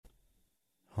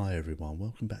Hi everyone,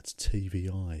 welcome back to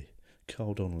TVI.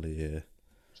 Carl Donnelly here.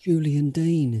 Julian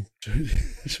Dean.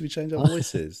 Should we change our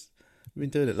voices? We've been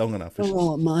doing it long enough.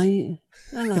 All right, mate.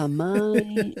 Hello,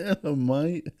 mate. Hello,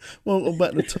 mate. Welcome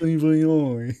back to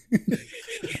TVI.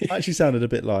 I actually sounded a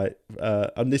bit like,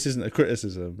 and this isn't a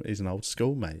criticism, he's an old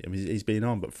schoolmate. I mean, he's been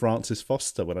on, but Francis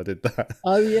Foster when I did that.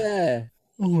 Oh, yeah.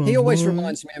 He always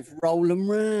reminds me of Roland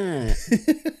Rat.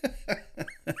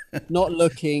 Not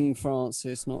looking,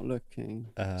 Francis, not looking.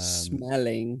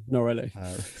 Smelling, not really.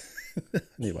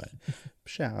 Anyway,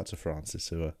 shout out to Francis,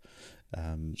 who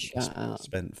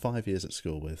spent 5 years at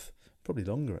school with, probably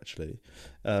longer actually.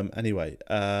 Anyway,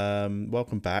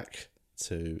 welcome back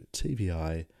to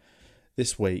TVI.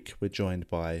 This week we're joined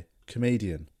by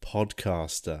comedian,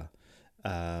 podcaster,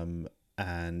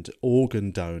 and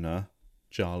organ donor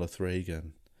Jarlath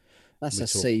Regan. That's a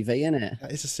CV, isn't it?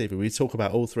 That is a CV. We talk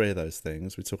about all three of those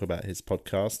things. We talk about his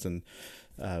podcast and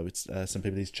with some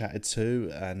people he's chatted to,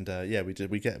 and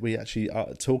we actually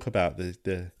talk about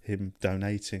him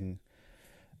donating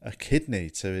a kidney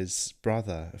to his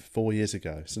brother 4 years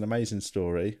ago. It's an amazing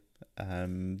story.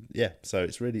 So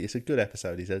it's a good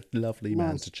episode. He's a lovely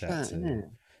man to chat to. Isn't it?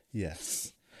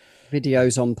 Yes.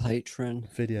 Videos on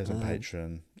Patreon.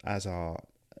 Patreon, as are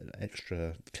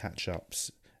extra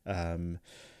catch-ups.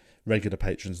 Regular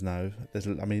patrons know.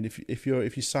 If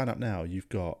you sign up now, you've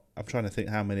got. I'm trying to think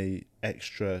how many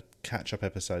extra catch-up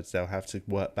episodes they'll have to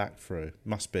work back through.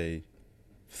 Must be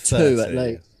 30. 2 at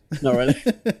least. Not really.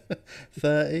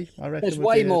 30, I reckon. There's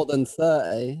way more than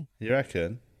 30. You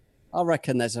reckon? I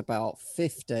reckon there's about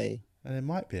 50. And it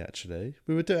might be actually.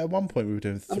 We were doing at one point. We were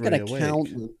doing 3 I'm going a to week. count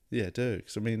them. Yeah, do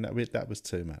because that was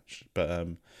too much. But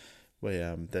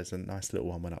there's a nice little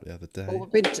one went up the other day. Well,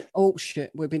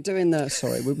 we've been doing that.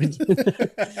 Sorry, we've been doing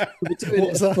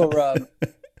it for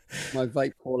my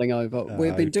vape falling over.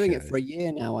 We've been doing it for a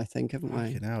year now, I think, haven't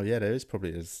we? Now, yeah, there is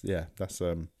probably. Yeah, that's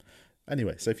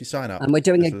Anyway, so if you sign up, and we're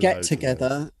doing a get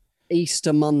together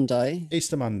Easter Monday.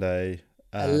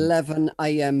 11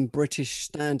 a.m. British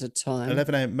Standard Time.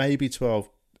 11 a.m. maybe 12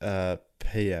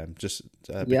 p.m. Just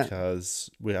because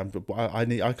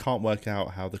I can't work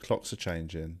out how the clocks are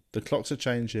changing. The clocks are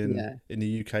changing in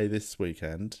the UK this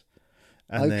weekend,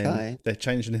 and then they're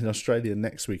changing in Australia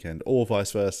next weekend, or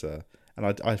vice versa. And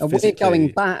we're going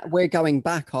back. We're going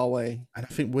back, are we? And I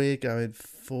think we're going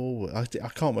forward. I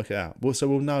can't work it out. Well, so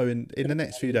we'll know in the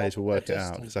next few days. We'll work it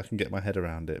out because I can get my head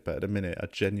around it. But at the minute,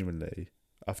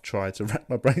 I've tried to wrap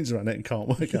my brains around it and can't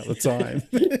work out the time.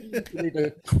 You need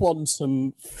a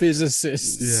quantum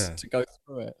physicist to go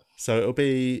through it. So it'll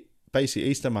be basically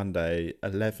Easter Monday,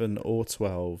 11 or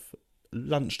 12,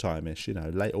 lunchtime-ish,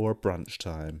 late or a brunch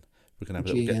time. We're going to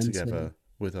have a little get-together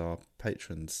with our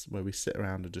patrons where we sit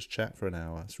around and just chat for an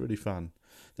hour. It's really fun.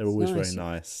 They're always very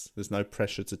nice. There's no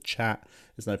pressure to chat.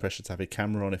 There's no pressure to have your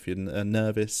camera on if you're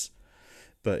nervous.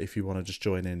 But if you want to just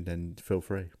join in, then feel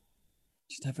free.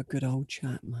 Just have a good old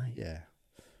chat, mate. Yeah.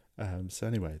 So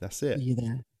anyway, that's it. Are you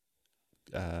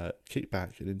there? Kick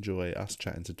back and enjoy us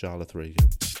chatting to Jarlath Regan.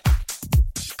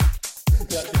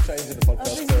 You're actually changing the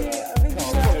podcast.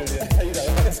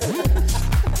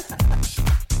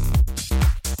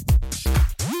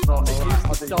 I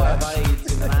die of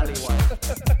AIDS in an alleyway.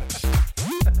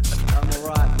 I'm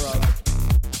alright, bro.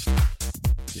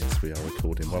 Yes, we are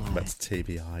recording. Welcome back to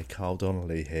TVI. Carl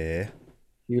Donnelly here.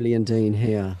 Julian Dean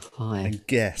here. Hi. And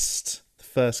the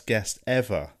first guest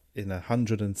ever in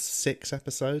 106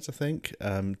 episodes, I think,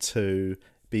 to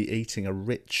be eating a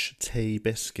rich tea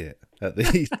biscuit at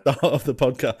the start of the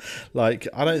podcast. Like,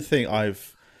 I don't think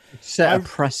I've set a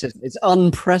precedent. It's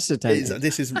unprecedented.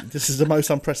 This is the most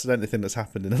unprecedented thing that's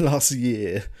happened in the last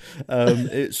year.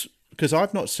 It's because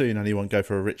I've not seen anyone go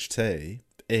for a rich tea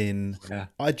in,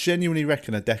 I genuinely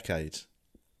reckon, a decade.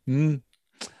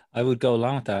 I would go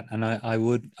along with that, and I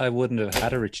wouldn't have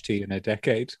had a rich tea in a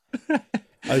decade.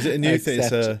 Is it a new thing?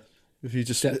 If you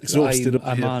just exhausted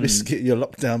your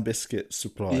lockdown biscuit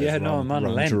supply. Yeah, no, I'm on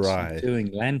Lent. Dry. I'm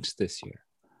doing Lent this year.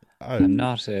 Oh, I'm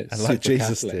not a and like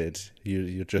Jesus Catholic. did,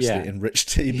 you're just eating rich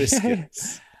tea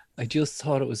biscuits. I just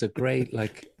thought it was a great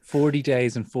 40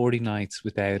 days and 40 nights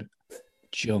without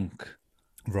junk.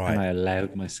 Right. And I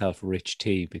allowed myself rich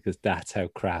tea because that's how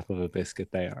crap of a biscuit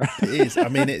they are. It is. I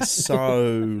mean, it's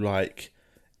so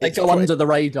they go under the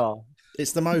radar.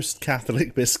 It's the most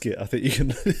Catholic biscuit. I think you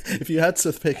can. If you had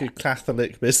to pick a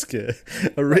Catholic biscuit,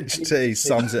 a rich tea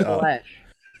sums it up.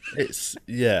 It's.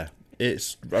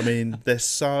 I mean, they're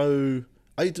so.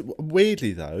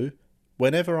 Weirdly though,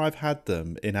 whenever I've had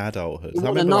them in adulthood, you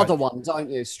want another one, don't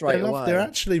you? Straight away. They're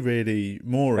actually really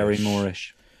Moorish. Very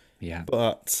Moorish. Yeah.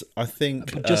 But I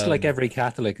think, But just like every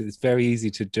Catholic, it's very easy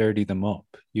to dirty them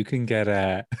up. You can get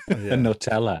a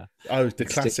Nutella. the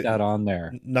classic stick that on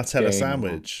there. Nutella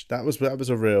sandwich. That was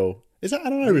a real. Is that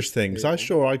an Irish thing?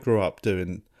 Because I grew up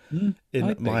doing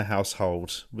in my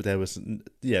household. There was but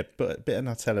a bit of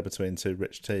Nutella between two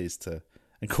rich teas and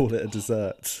call it a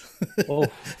dessert. Oh.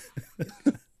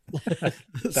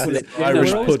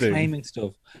 Irish pudding. Claiming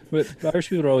stuff. Irish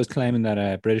people are always claiming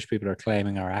that British people are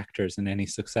claiming our actors and any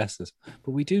successes,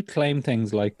 but we do claim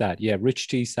things like that. Yeah, rich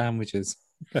tea sandwiches.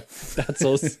 That's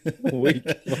us. We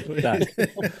that.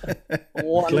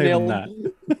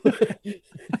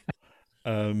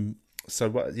 1-0. So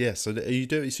what? Yeah. So are you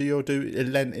doing? So you're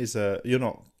doing. Lent is you're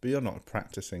not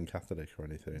practicing Catholic or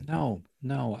anything. No.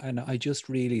 And I just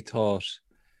really thought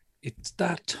it's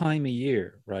that time of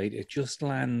year, right? It just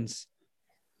lands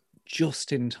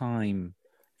just in time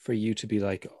for you to be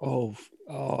like, oh,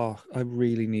 I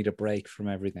really need a break from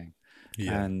everything.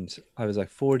 Yeah. And I was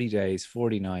like 40 days,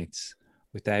 40 nights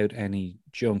without any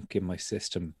junk in my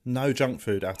system. No junk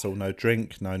food at all. No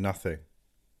drink. No nothing.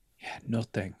 Yeah,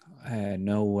 nothing.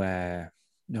 No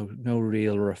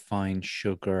real refined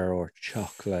sugar or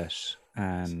chocolate.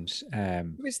 And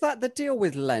is that the deal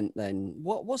with Lent then?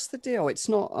 What's the deal? It's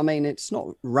not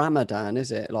Ramadan,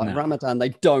 is it? Like, no. Ramadan, they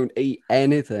don't eat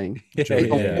anything.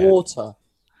 Drink water.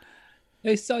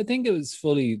 I think it was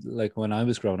fully, like when I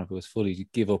was growing up, it was fully to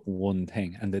give up one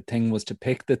thing, and the thing was to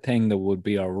pick the thing that would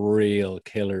be a real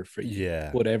killer for you.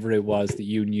 Yeah, whatever it was that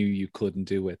you knew you couldn't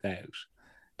do without.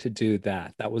 To do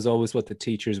that was always what the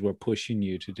teachers were pushing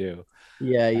you to do.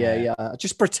 Yeah.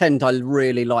 Just pretend I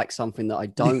really like something that I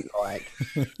don't like.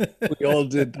 We all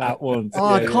did that once.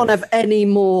 I can't have any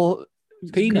more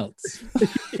peanuts.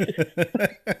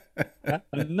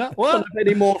 Not what? Can't have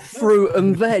any more fruit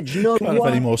and veg. No can't have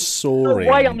any more soaring.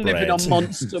 No way I'm living on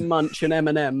Monster Munch and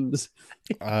M&Ms.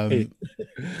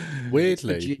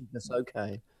 Weirdly, Jesus,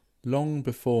 okay. Long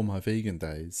before my vegan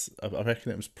days, I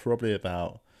reckon it was probably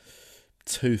about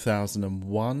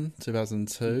 2001,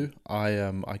 2002,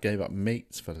 I gave up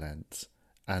meat for Lent,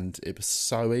 and it was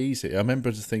so easy. I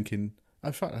remember just thinking,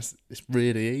 oh fuck, it's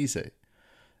really easy,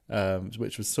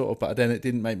 which was sort of, but then it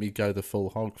didn't make me go the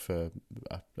full hog for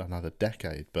another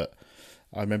decade. But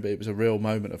I remember it was a real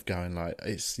moment of going like,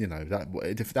 it's, you know, that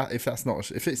if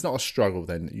it's not a struggle,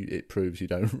 then it proves you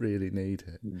don't really need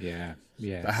it. Yeah.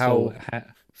 But how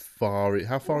far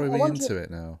are we into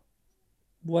it now?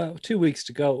 Well, 2 weeks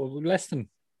to go. Less than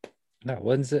that.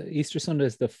 Wednesday, Easter Sunday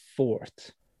is the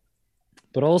 4th.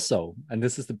 But also, and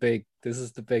this is the big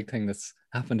thing that's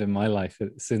happened in my life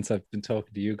since I've been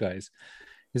talking to you guys,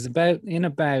 is about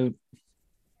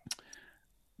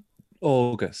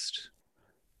August.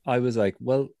 I was like,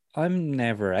 well, I'm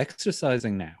never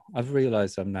exercising now. I've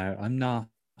realized I'm not,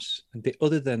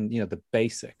 other than, you know, the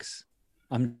basics,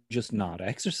 I'm just not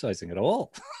exercising at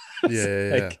all.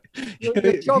 Yeah.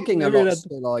 You're jogging a lot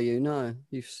still, are you? No.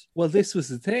 Well, this was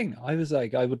the thing. I was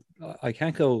like, I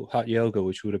can't go hot yoga,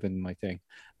 which would have been my thing.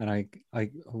 And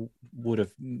I would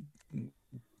have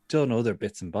done other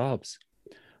bits and bobs.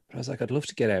 But I was like, I'd love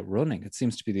to get out running. It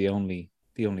seems to be the only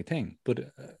thing.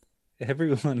 But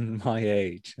everyone my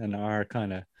age and our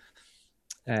kind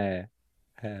of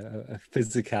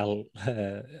physical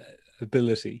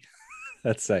ability,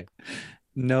 let's say,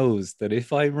 knows that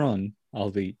if I run,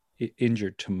 I'll be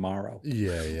injured tomorrow.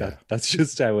 Yeah. That's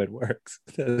just how it works.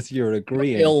 You're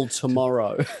agreeing. You're ill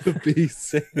tomorrow. To be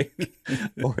sick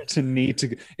or to need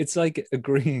to. It's like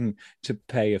agreeing to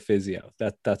pay a physio.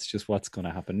 That's just what's going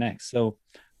to happen next. So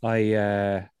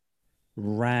I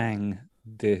rang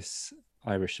this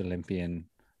Irish Olympian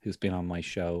who's been on my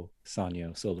show, Sonia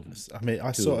O'Sullivan. I mean,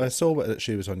 I saw that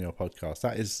she was on your podcast.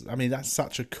 That's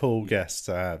such a cool guest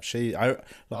to have.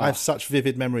 I have such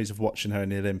vivid memories of watching her in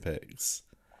the Olympics.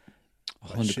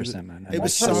 100%, man. And it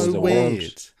was so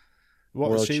weird.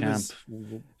 World champ.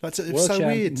 It was so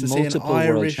weird to see an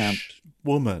Irish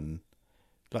woman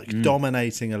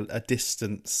dominating a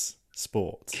distance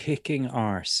sport, kicking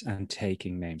arse and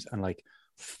taking names, and like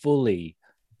fully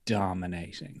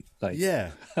dominating, like,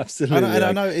 yeah, absolutely. And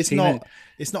I know it's not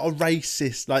a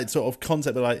racist like sort of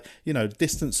concept, but like, you know,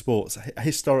 distance sports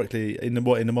historically in the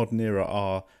modern era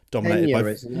are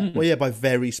dominated by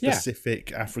very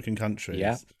specific African countries.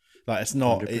 Yeah, like it's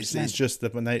not 100%. It's just the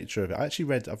nature of it.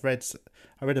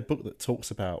 I read a book that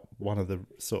talks about one of the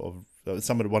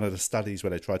studies where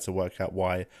they tried to work out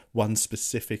why one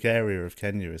specific area of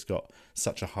Kenya has got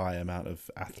such a high amount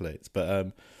of athletes,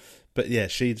 but yeah,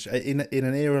 she in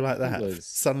an era like that,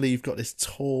 suddenly you've got this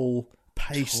tall,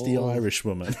 pasty Irish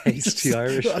woman,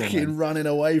 fucking running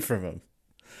away from him.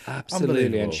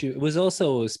 Absolutely. And she was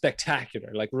also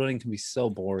spectacular. Like, running can be so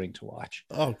boring to watch.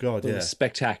 Oh God, It was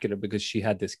spectacular because she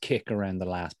had this kick around the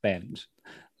last bend.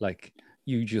 Like,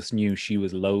 you just knew she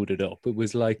was loaded up. It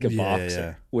was like a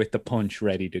boxer with the punch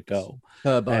ready to go.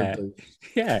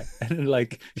 Yeah. And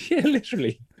like,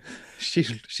 literally, she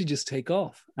just take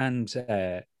off. And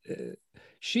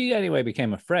she anyway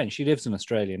became a friend. She lives in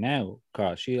Australia now,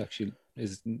 Carl. She actually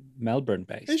is Melbourne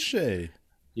based. Is she?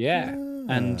 Yeah.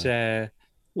 And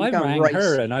I rang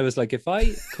her and I was like,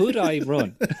 could I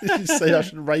run? Did you say I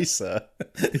should race her?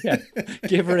 Yeah.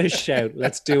 Give her a shout.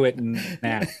 Let's do it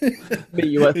now. Meet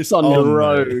you on the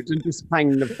road and just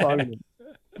hang the phone.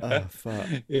 Oh, fuck.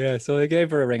 Yeah. So I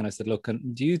gave her a ring and I said, look,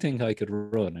 do you think I could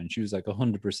run? And she was like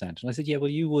 100%. And I said, yeah, well,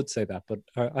 you would say that, but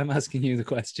I'm asking you the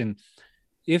question.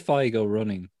 If I go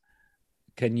running,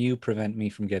 can you prevent me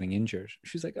from getting injured?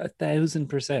 She's like, 1,000%,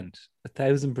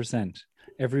 1,000%.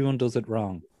 Everyone does it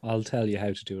wrong. I'll tell you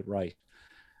how to do it right.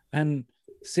 And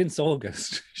since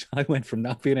August, I went from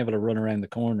not being able to run around the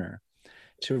corner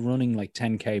to running like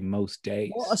 10K most days.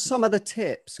 What are some of the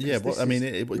tips? Yeah, give us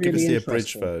the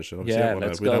abridged version.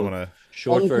 Obviously, we don't want to.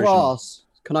 Short version. Grass.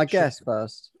 Can I guess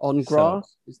first? On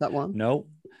grass? Is that one? No.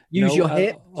 Use your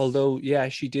hip. Although, yeah,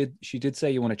 she did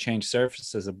say you want to change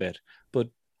surfaces a bit, but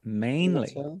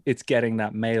mainly it's getting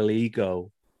that male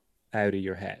ego out of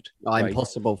your head.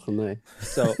 Impossible for me.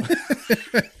 So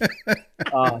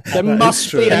there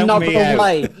must be another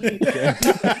way.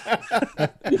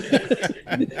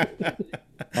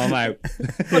 I'm out.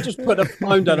 I'll just put a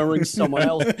phone down and ring someone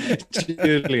else.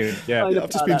 Julian, yeah. I've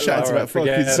just been chatting about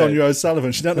fucking Sonia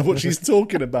O'Sullivan. She don't know what she's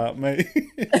talking about, mate.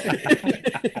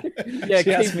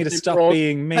 She asked me to stop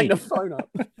being me. Hang the phone up.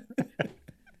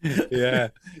 Yeah.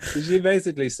 So she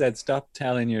basically said, stop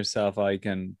telling yourself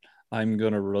I'm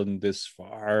going to run this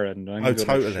far and I'm going to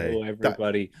show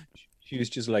everybody. She was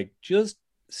just like, just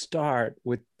start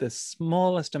with the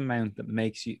smallest amount that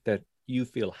makes you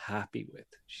feel happy with.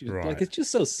 She was like, it's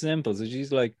just so simple. So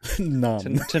she's like,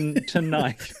 none.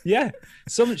 Tonight. Yeah.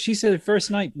 She said,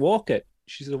 first night, walk it.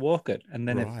 She said, walk it. And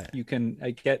then if you can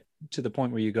get to the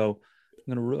point where you go,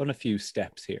 I'm going to run a few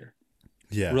steps here.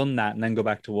 Yeah. Run that and then go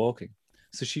back to walking.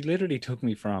 So she literally took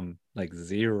me from like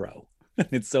 0.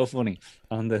 It's so funny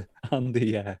on the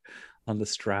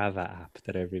Strava app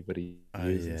that everybody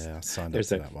uses. Yeah, I signed up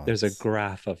to that once. There's a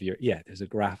graph of your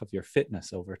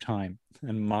fitness over time,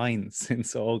 and mine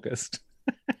since August.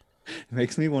 It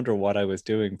makes me wonder what I was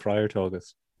doing prior to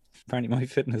August. Apparently, my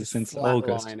fitness since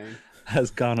August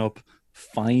has gone up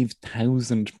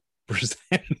 5,000%.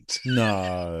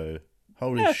 No,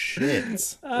 holy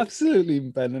shit! Absolutely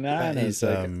bananas.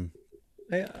 That is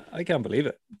I can't believe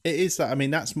it. It is that. I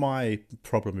mean, that's my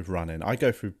problem with running. I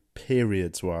go through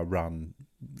periods where I run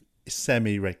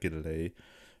semi-regularly,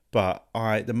 but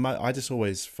I just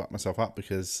always fuck myself up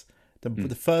because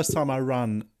the first time I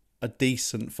run a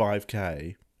decent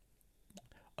 5K,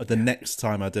 the next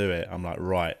time I do it, I'm like,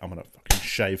 right, I'm going to fucking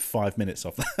shave 5 minutes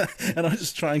off that. And I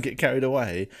just try and get carried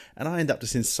away. And I end up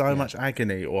just in so much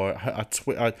agony, or I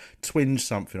twinge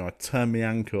something, or I turn my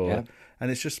ankle. Yeah. And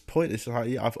it's just pointless.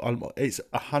 It's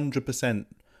 100%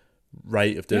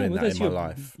 rate of doing that in my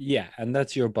life. Yeah, and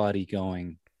that's your body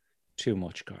going too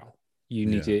much, Carl. You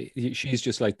need to. She's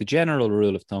just like, the general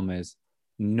rule of thumb is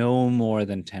no more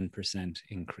than 10%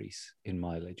 increase in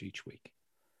mileage each week.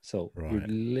 So you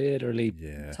literally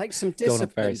take some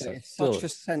discipline. It's such a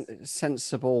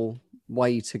sensible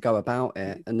way to go about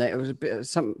it, and there was a bit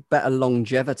some better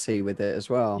longevity with it as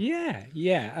well. Yeah.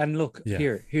 And look,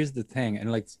 here's the thing,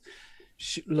 and like.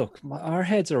 Look, our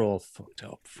heads are all fucked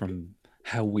up from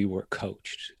how we were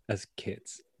coached as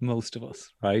kids, most of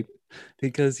us, right?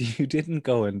 Because you didn't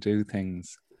go and do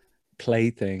things, play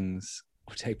things,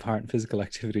 or take part in physical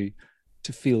activity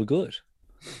to feel good.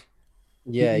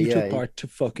 Yeah, you took part to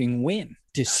fucking win.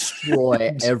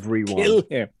 Destroy everyone. Kill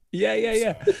him.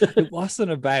 Yeah. It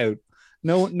wasn't about...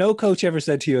 No coach ever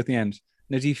said to you at the end,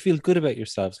 now, do you feel good about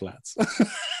yourselves, lads?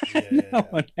 No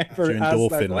one ever asked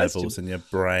endorphin levels in your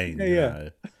brain. Yeah.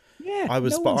 I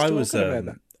was a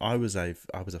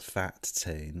fat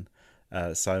teen,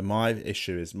 so my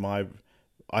issue is I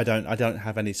don't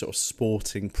have any sort of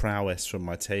sporting prowess from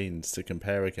my teens to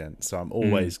compare against. So I'm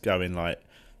always going like,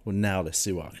 well, now let's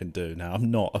see what I can do. Now I'm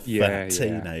not a fat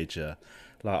teenager.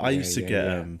 Like I used to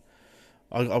get.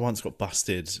 I once got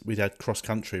busted. We had cross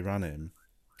country running.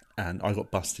 And I got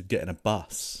busted getting a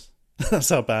bus. That's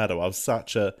how bad I was. I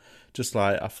thought,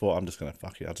 I'm just going to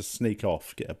fuck it. I'll just sneak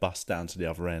off, get a bus down to the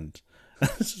other end.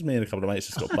 It's just me and a couple of mates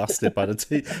just got busted by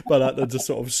the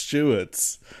sort of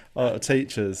stewards,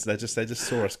 teachers. They just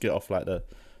saw us get off like the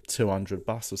 200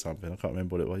 bus or something. I can't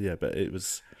remember what it was. Yeah, but it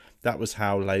was That was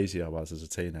how lazy I was as a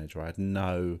teenager. I had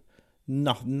no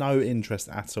interest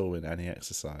at all in any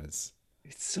exercise.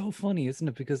 It's so funny, isn't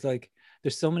it? Because like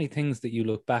there's so many things that you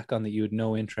look back on that you had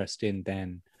no interest in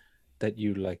then, that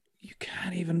you like, you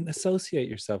can't even associate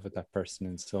yourself with that person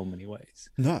in so many ways.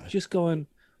 No. Just going,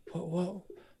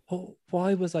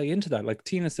 why was I into that? Like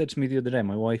Tina said to me the other day,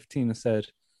 my wife Tina said,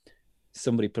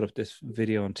 somebody put up this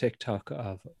video on TikTok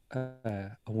of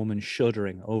a woman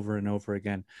shuddering over and over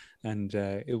again. And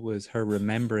it was her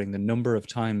remembering the number of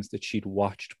times that she'd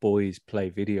watched boys play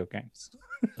video games.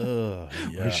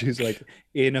 Where she was like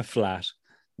in a flat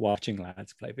watching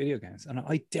lads play video games. And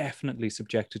I definitely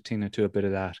subjected Tina to a bit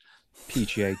of that.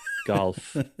 PGA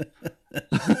golf.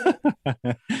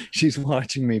 She's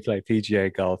watching me play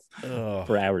PGA golf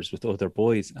for hours with other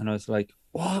boys. And I was like,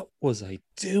 what was I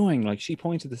doing? Like, she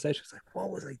pointed this out. She was like, what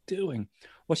was I doing?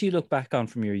 What do you look back on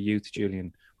from your youth,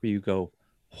 Julian, where you go,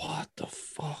 what the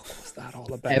fuck was that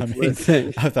all about?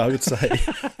 Everything. I would say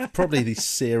probably the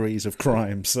series of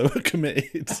crimes that were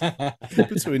committed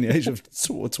between the age of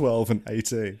 12 and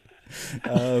 18.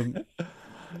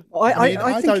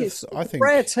 I think it's a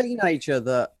rare teenager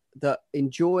that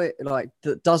enjoy, like,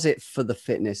 that does it for the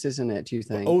fitness, isn't it? Do you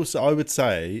think? Also, I would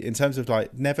say, in terms of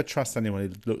like, never trust anyone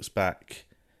who looks back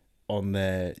on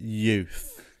their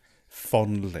youth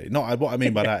fondly. Not what I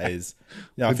mean by that is,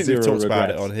 I think we've talked about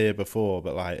it on here before,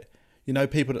 but like, you know,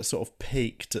 people that sort of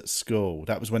peaked at school.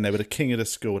 That was when they were the king of the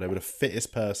school. They were the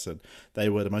fittest person. They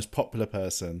were the most popular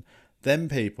person. Then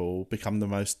people become the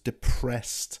most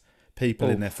depressed people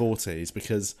in their 40s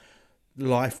because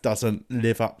life doesn't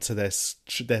live up to their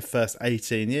first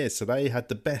 18 years. So they had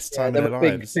the best time of their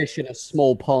lives. Big fish in a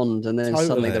small pond, and then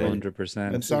suddenly they're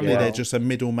 100%. And suddenly they're just a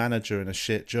middle manager in a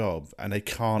shit job, and they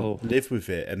can't live with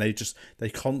it. And they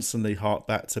constantly hark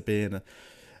back to being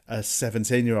a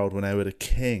 17-year-old when they were the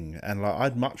king. And like,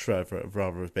 I'd much rather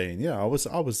have been, I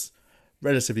was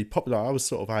relatively popular.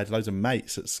 I had loads of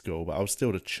mates at school, but I was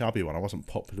still the chubby one. I wasn't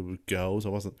popular with girls. I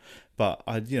wasn't, but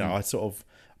I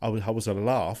was a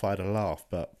laugh. I had a laugh,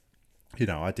 but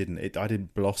I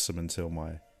didn't blossom until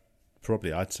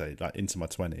I'd say like into my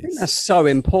 20s. I think that's so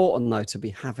important though, to be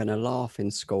having a laugh in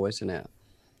school, isn't it?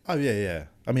 Oh yeah.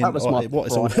 I mean, I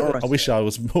wish I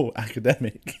was more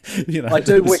academic. I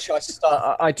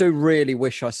do really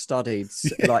wish I studied.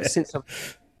 Like, since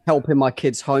I've helping my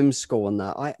kids homeschool and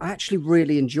that, I actually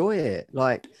really enjoy it.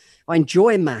 Like, I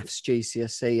enjoy maths,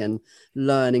 GCSE, and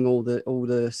learning all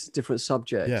the different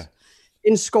subjects. Yeah.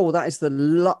 In school,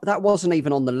 that wasn't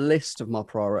even on the list of my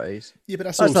priorities. Yeah, but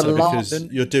that's also because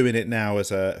you're doing it now as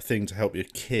a thing to help your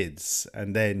kids,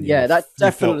 and then you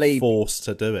definitely felt forced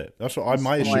to do it. That's what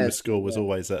my issue with school was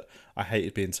always that I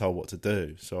hated being told what to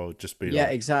do, so I'd just be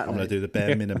like, exactly. I'm going to do the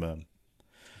bare minimum.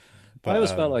 But I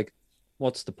always felt like,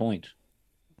 what's the point?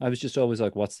 I was just always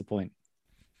like, what's the point?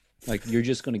 Like, you're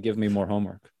just going to give me more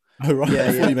homework. Oh, right.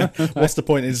 Yeah. What's the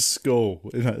point in school?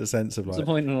 In the sense of like, what's the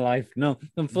point in life? No,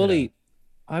 I'm fully. Yeah.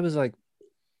 I was like,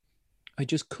 I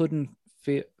just couldn't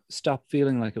stop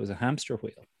feeling like it was a hamster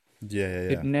wheel. Yeah.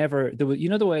 It never. There was,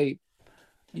 the way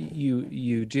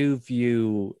you do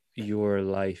view your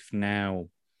life now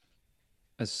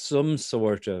as some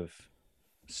sort of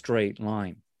straight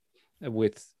line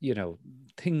with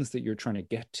things that you're trying to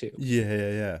get to.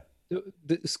 Yeah.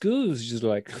 The school is just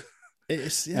like.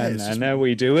 And now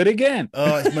we do it again.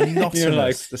 Oh, it's monotonous. You're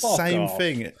like, the same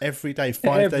thing every day,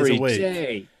 5 days a week. Every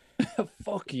day.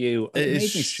 Fuck you. It made me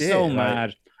so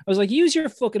mad. I was like, use your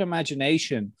fucking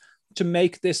imagination to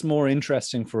make this more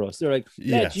interesting for us. They're like,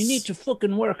 yes, you need to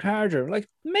fucking work harder. Like,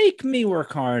 make me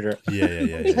work harder.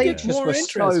 Yeah. Teachers were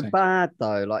so bad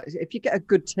though. Like, if you get a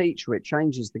good teacher, it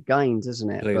changes the game, doesn't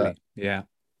it?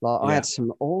 But, I had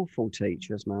some awful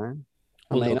teachers, man.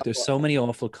 Well, look, there's so many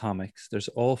awful comics. There's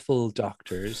awful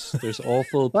doctors. There's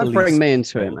awful police. Don't bring me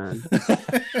into it, man.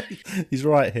 He's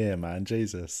right here, man.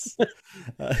 Jesus.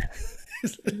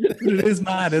 It is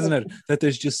mad, isn't it? That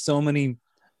there's just so many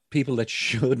people that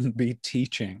shouldn't be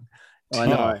teaching. I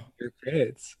know. Your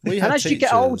kids. And as you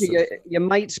get older, your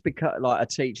mates become like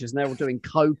teachers, and they're all doing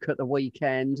coke at the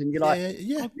weekend, and you're like,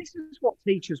 oh, this is what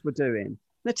teachers were doing.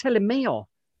 They're telling me off.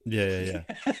 Yeah.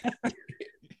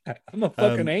 I'm a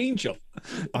fucking angel.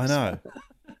 I know.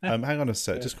 Hang on a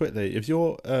sec, just quickly. If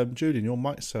you're Julian, your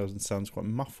mic sounds quite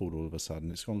muffled all of a sudden.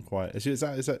 It's gone quiet. Is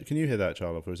that? Can you hear that,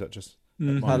 Jarlath, or is that just?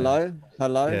 Hello.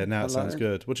 Yeah, now it sounds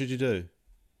good. What did you do?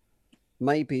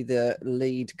 Maybe the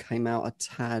lead came out a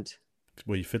tad.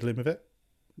 Were you fiddling with it?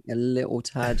 A little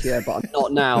tad, yeah, but I'm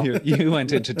not now. You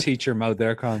went into teacher mode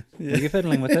there, Colin. Were you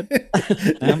fiddling with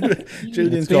it?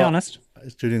 Julian's be honest.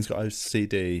 Julian's got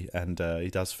OCD and he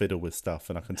does fiddle with stuff,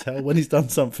 and I can tell when he's done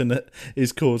something that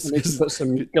is caused. I need to put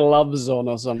some gloves on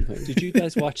or something. Did you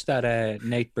guys watch that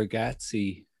Nate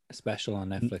Bargatze special on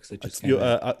Netflix that just came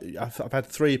out? I've had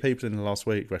 3 people in the last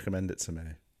week recommend it to me.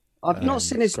 I've not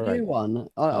seen his great. new one.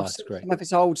 I've it's seen great. some of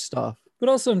his old stuff. But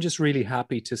also, I'm just really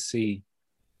happy to see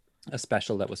a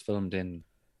special that was filmed in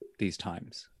these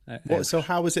times. So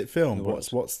how was it filmed?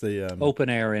 What's the open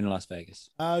air in Las Vegas?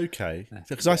 Okay,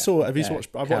 because I saw. Have you watched?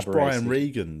 I watched Brian City.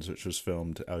 Regan's, which was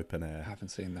filmed open air. I haven't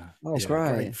seen that. Oh,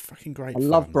 great! Fucking great! I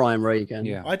love Brian Regan.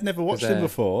 Yeah, I'd never watched him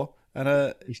before, and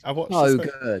I watched. So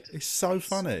good! It's so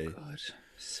funny.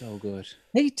 So good.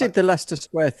 He did the Leicester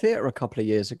Square Theatre a couple of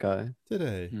years ago. Did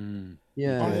he?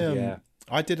 Yeah.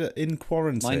 I did it in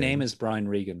quarantine. My name is Brian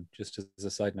Regan. Just as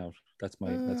a side note, that's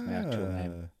my actual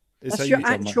name. That's your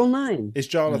actual name. Is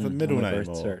Jarlath a middle name?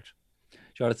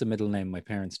 Jarlath's a middle name. My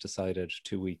parents decided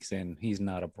 2 weeks in, he's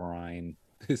not a Brian.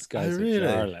 This guy's really? a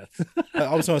Jarlath.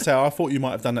 I was going to say, I thought you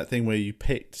might have done that thing where you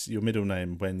picked your middle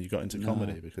name when you got into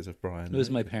comedy because of Brian. It was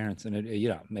my parents, and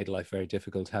it made life very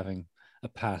difficult having a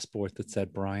passport that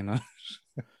said Brian on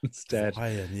it instead.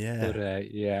 Brian, yeah. But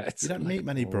it's you don't meet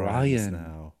many Brian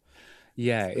now.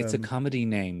 Yeah, it's a comedy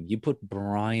name. You put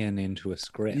Brian into a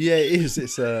script. Yeah, it is.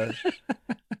 It's a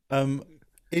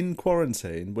in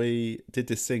quarantine, we did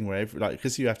this thing where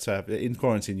because you have to have in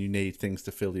quarantine, you need things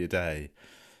to fill your day.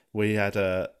 We had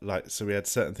so we had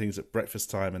certain things at breakfast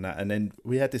time and that, and then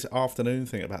we had this afternoon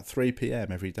thing at about 3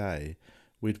 p.m. every day.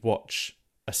 We'd watch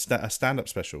a stand-up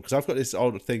special, because I've got this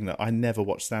old thing that I never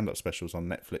watch stand-up specials on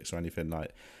Netflix or anything.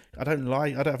 Like,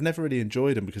 I've never really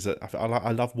enjoyed them because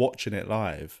I love watching it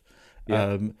live.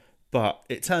 Yeah. But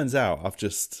it turns out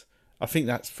I think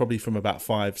that's probably from about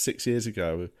 5-6 years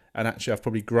ago, and actually I've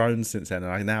probably grown since then,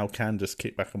 and I now can just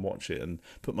kick back and watch it and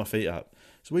put my feet up.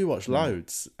 So we watched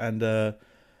loads, and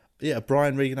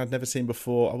Brian Regan I'd never seen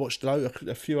before. I watched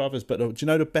a few others, but do you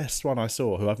know the best one I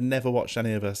saw, who I've never watched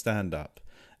any of her stand-up?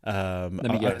 I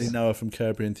only know her from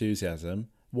Curb Your Enthusiasm.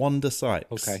 Wanda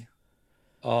Sykes. Okay.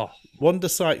 Oh, Wanda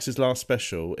Sykes' last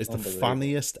special is the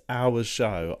funniest hours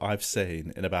show I've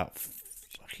seen in about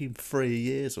fucking 3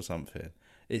 years or something.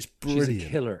 It's brilliant. She's a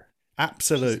killer.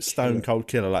 Absolute stone cold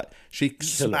killer. Like, she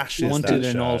smashes wanted that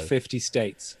in show. all 50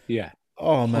 states. Yeah.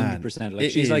 Oh man, 100%.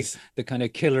 Like, she's like the kind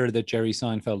of killer that Jerry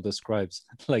Seinfeld describes,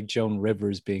 like Joan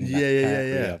Rivers being that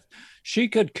yeah. She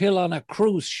could kill on a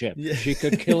cruise ship. Yeah. She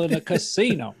could kill in a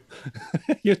casino.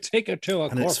 You take her to a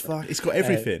corporate. It's got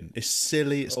everything. It's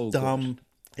silly. It's dumb.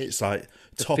 Good. It's like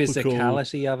the topical.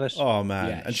 Physicality of it. Oh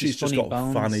man, and she's just got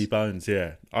funny bones.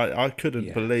 Yeah, I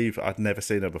couldn't believe I'd never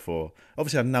seen her before.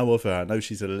 Obviously, I know of her. I know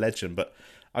she's a legend, but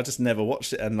I just never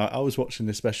watched it. And like, I was watching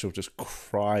this special, just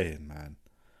crying, man.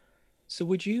 So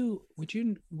would you?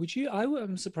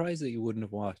 I'm surprised that you wouldn't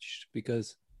have watched,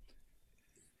 because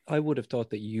I would have thought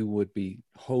that you would be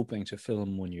hoping to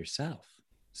film one yourself.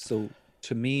 So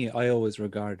to me, I always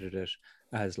regarded it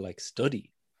as like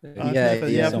study. I've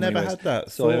never had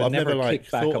that. So I've never like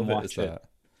back thought and of watch it.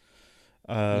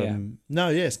 No,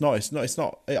 it's not.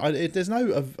 There's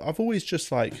no. I've always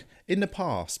just like in the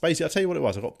past. Basically, I'll tell you what it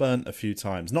was. I got burnt a few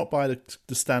times, not by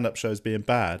the stand-up shows being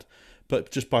bad,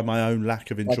 but just by my own lack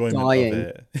of enjoyment of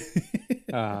it.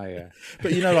 Yeah.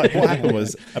 But you know, like what happened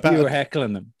was you were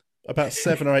heckling them. About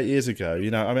 7 or 8 years ago,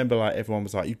 you know, I remember like everyone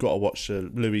was like, "You've got to watch a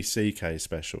Louis CK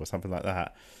special" or something like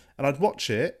that. And I'd watch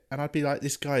it and I'd be like,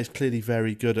 this guy is clearly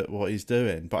very good at what he's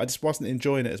doing. But I just wasn't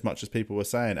enjoying it as much as people were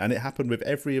saying. And it happened with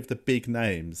every of the big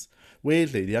names.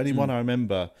 Weirdly, the only one I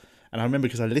remember, and I remember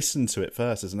because I listened to it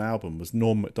first as an album, was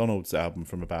Norm Macdonald's album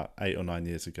from about 8 or 9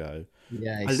 years ago.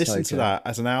 Yeah, I listened to that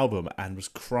as an album and was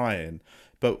crying.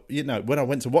 But, you know, when I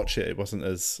went to watch it,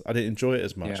 I didn't enjoy it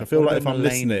as much. Yeah. I feel like if I'm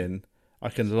listening, I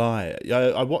can lie.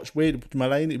 I watched we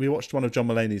watched one of John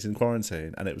Mulaney's in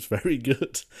quarantine, and it was very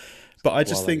good. But I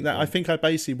just think that I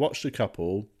basically watched a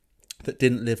couple that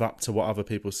didn't live up to what other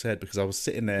people said, because I was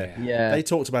sitting there. Yeah. They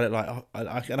talked about it like,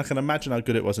 and I can imagine how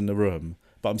good it was in the room.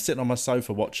 But I'm sitting on my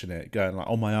sofa watching it, going like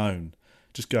on my own,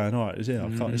 just going, all right, this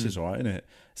is all right, isn't it?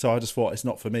 So I just thought, it's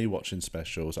not for me watching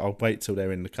specials. I'll wait till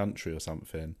they're in the country or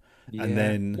something, and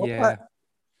then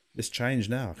it's changed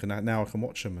now. I can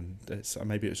watch them, and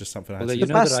maybe it was just something. Well, you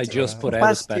know that I just put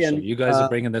out a special. You guys are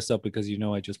bringing this up because you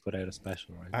know I just put out a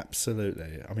special, right?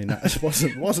 Absolutely. I mean, that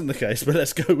wasn't the case, but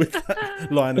let's go with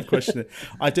that line of questioning.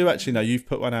 I do actually know you've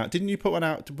put one out. Didn't you put one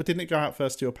out? Didn't it go out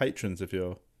first to your patrons of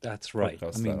your? That's right.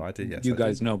 Podcast, I mean, I did. Yes, you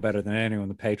guys know better than anyone.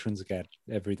 The patrons get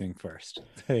everything first.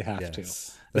 They have to,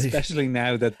 especially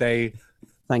now that they.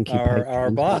 Thank you,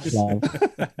 our boss.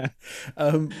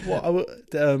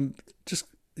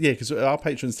 Because our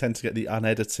patrons tend to get the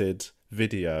unedited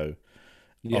video.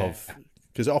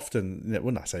 because often,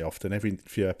 when I say often, every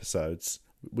few episodes,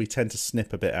 we tend to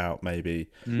snip a bit out, maybe.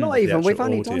 Not even. We've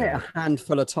only done it a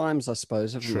handful of times, I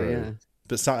suppose, haven't we? Yeah.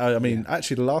 But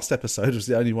actually, the last episode was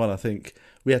the only one I think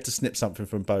we had to snip something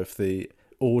from both the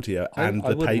audio and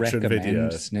the Patreon video.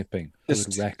 Snipping. I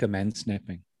would recommend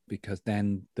snipping, because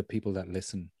then the people that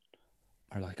listen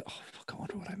are like, "Oh, fuck, I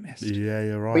wonder what I missed." Yeah,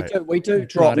 you're right. We do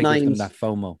drop names. That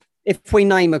FOMO. If we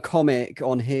name a comic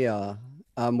on here,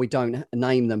 we don't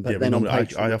name them, but then on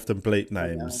Patreon, I often bleep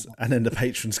names, and then the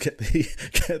patrons get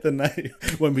the name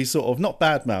when we sort of not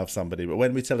badmouth somebody, but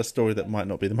when we tell a story that might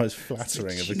not be the most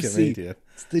flattering of a comedian.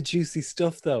 It's the juicy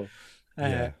stuff, though.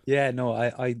 I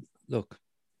look.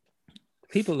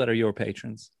 People that are your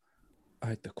patrons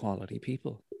are the quality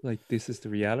people. Like, this is the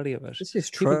reality of it. This is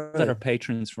true. People that are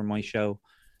patrons for my show,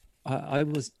 I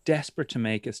was desperate to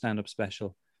make a stand-up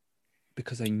special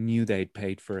because I knew they'd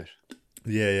paid for it.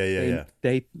 Yeah.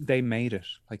 They made it.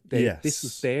 Like, this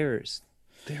was theirs.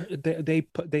 They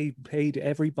paid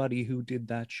everybody who did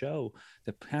that show,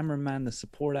 the cameraman, the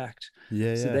support act.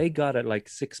 So they got it like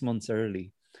 6 months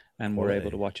early, and were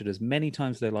able to watch it as many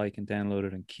times as they like and download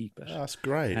it and keep it. Oh, that's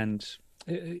great. And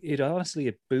it honestly,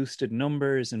 it boosted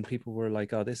numbers, and people were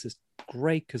like, "Oh, this is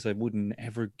great," because I wouldn't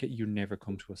ever you never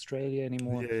come to Australia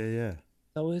anymore. Yeah.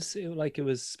 So it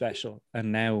was special,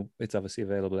 and now it's obviously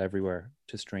available everywhere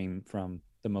to stream from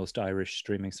the most Irish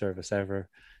streaming service ever,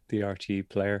 the RTE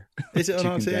Player. Is it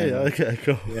on RTE? Okay,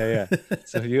 cool. Yeah.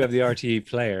 So if you have the RTE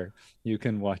Player, you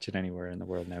can watch it anywhere in the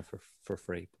world now for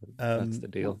free. That's the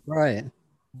deal, right?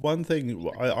 One thing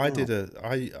I was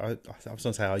going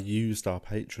to say I used our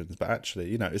patrons, but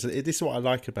actually, this is what I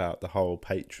like about the whole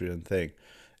Patreon thing,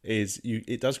 is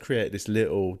it does create this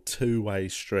little two-way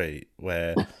street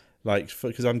where, like,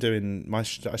 because I'm doing I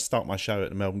start my show at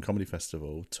the Melbourne Comedy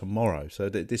Festival tomorrow, so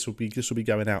this will be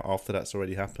going out after that's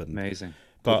already happened. Amazing.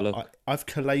 But I've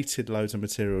collated loads of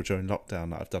material during lockdown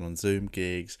that I've done on Zoom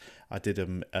gigs. I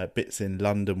did bits in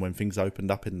London when things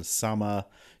opened up in the summer.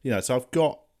 So I've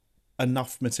got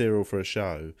enough material for a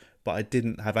show, but I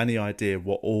didn't have any idea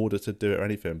what order to do it or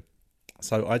anything.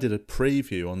 So I did a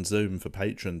preview on Zoom for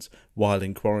patrons while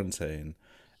in quarantine,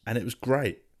 and it was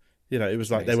great. It was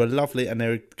like, they were lovely, and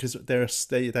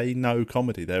they know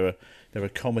comedy. They're a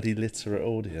comedy literate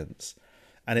audience,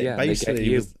 and it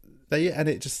basically was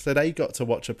so they got to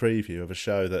watch a preview of a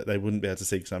show that they wouldn't be able to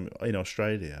see because I'm in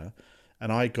Australia,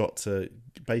 and I got to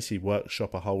basically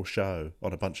workshop a whole show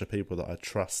on a bunch of people that I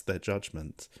trust their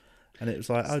judgment. And it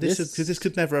was like, this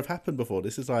could never have happened before.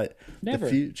 This is like the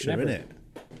future, isn't it?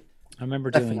 I remember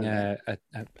doing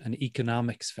an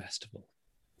economics festival.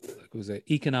 It was an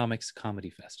economics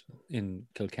comedy festival in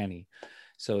Kilkenny.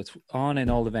 So it's on in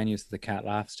all the venues that the Cat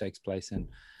Laughs takes place in.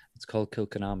 It's called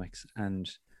Kilconomics. And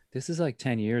this is like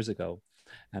 10 years ago.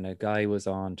 And a guy was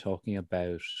on talking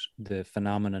about the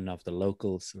phenomenon of the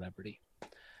local celebrity.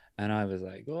 And I was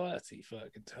like, what's he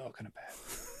fucking talking about?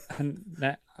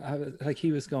 And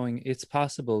he was going, it's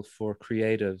possible for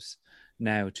creatives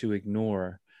now to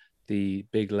ignore the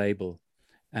big label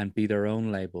and be their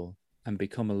own label and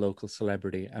become a local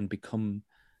celebrity and become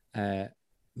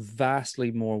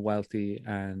vastly more wealthy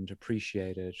and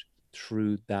appreciated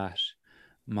through that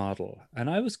model. And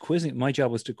I was quizzing, my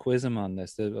job was to quiz him on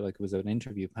this. It was an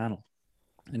interview panel.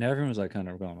 And everyone was like kind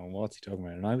of going, oh, what's he talking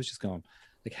about? And I was just going,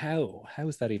 like, how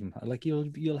is that even, like,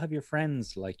 you'll have your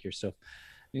friends like your stuff.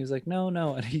 And he was like, no.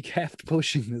 And he kept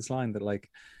pushing this line that, like,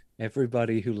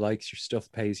 everybody who likes your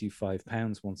stuff pays you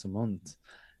 £5 once a month,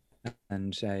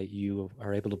 and you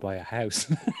are able to buy a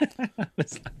house.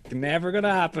 It's like, never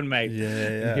gonna happen, mate.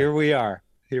 Yeah. Here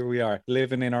we are,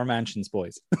 living in our mansions,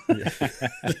 boys.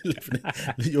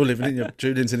 You're living in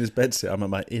Julian's in his bedsit. I'm at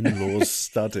my in-laws'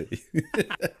 study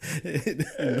in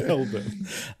Melbourne.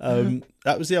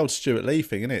 That was the old Stuart Lee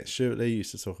thing, isn't it? Stuart Lee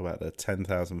used to talk about the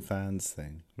 10,000 fans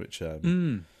thing, which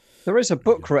there is a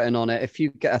book written on it. If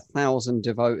you get 1,000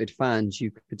 devoted fans,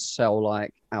 you could sell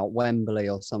like out Wembley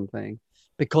or something,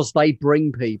 because they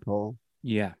bring people.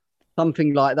 Yeah.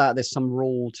 Something like that. There's some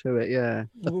rule to it. Yeah.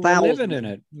 We're living in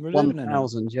it.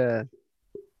 1,000. Yeah.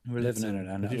 We're living in it.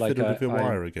 And have you fiddled with your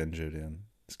wire again, Julian?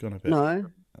 It's gone a bit. No.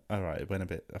 All right. It went a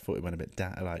bit. I thought it went a bit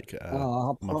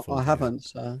I haven't.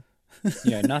 So.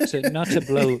 Yeah. Not to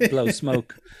blow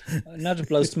smoke. Not to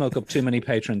blow smoke up too many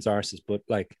patrons' arses, but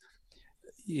like,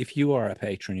 if you are a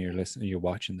patron, you're listening, you're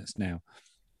watching this now,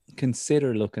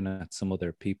 consider looking at some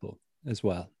other people as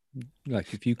well.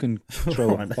 Like, if you can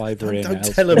throw a fiver in. Don't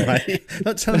tell them, mate.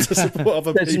 Don't tell them to support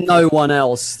other people. There's no one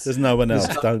else. There's no one else.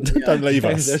 Don't leave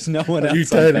us. There's no one else. You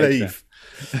don't leave.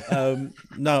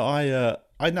 No,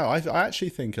 I know. I actually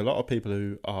think a lot of people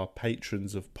who are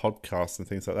patrons of podcasts and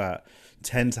things like that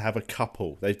tend to have a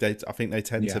couple. I think they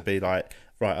tend to be like,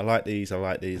 right, I like these, I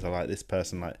like these, I like this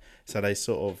person. Like, so they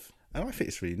sort of, and I think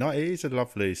it's really nice. It is a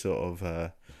lovely sort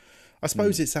of. I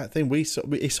suppose it's that thing.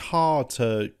 It's hard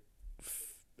to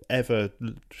ever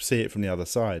see it from the other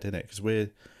side, isn't it? Because we're,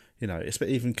 you know, it's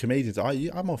even comedians. I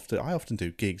often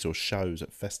do gigs or shows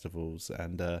at festivals,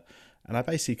 and I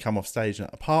basically come off stage, and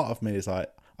a part of me is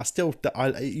like,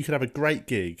 you could have a great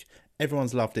gig,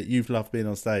 everyone's loved it, you've loved being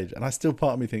on stage, and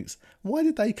part of me thinks, why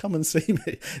did they come and see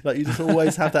me? Like, you just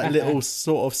always have that little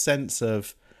sort of sense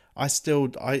of,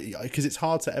 because it's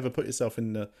hard to ever put yourself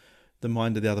in the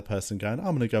mind of the other person going,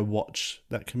 I'm going to go watch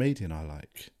that comedian I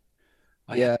like.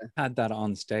 I had that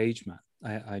on stage, man.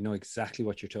 I know exactly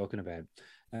what you're talking about.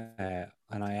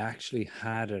 And I actually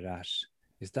had it at,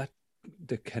 is that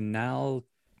the Canal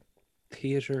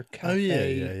Theatre Cafe? Oh,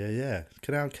 yeah.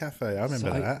 Canal Cafe. I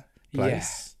remember that place.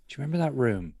 Yeah. Do you remember that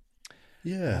room?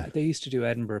 Yeah. They used to do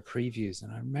Edinburgh previews,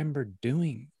 and I remember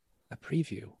doing a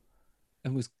preview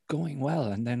and was going well.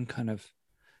 And then kind of,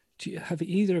 have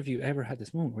either of you ever had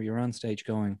this moment where you're on stage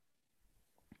going,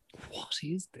 what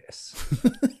is this?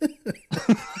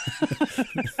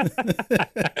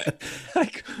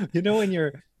 Like, you know, when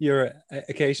you're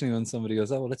occasionally when somebody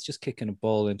goes, oh well, let's just kicking a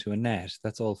ball into a net,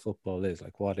 that's all football is.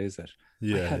 Like, what is it?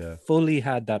 I had fully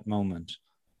had that moment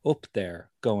up there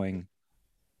going,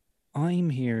 I'm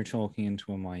here talking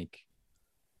into a mic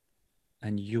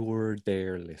and you're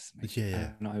there listening.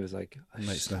 And I was like, it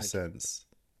makes no sense.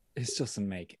 It doesn't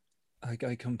make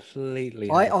I completely.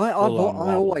 I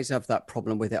always have that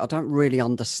problem with it. I don't really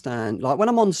understand. Like, when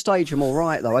I'm on stage, I'm all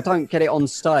right though. I don't get it on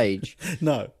stage.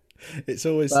 No, it's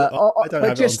always. But, I don't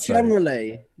have just it on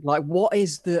generally, like, what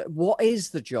is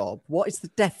the job? What is the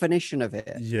definition of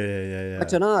it? Yeah. I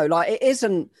don't know. Like, it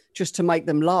isn't just to make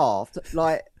them laugh.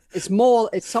 Like, it's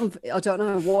more. It's something. I don't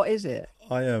know. What is it?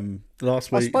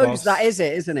 Last week. I suppose that is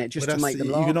it, isn't it? Just to make them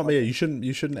laugh. You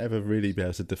shouldn't ever really be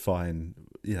able to define.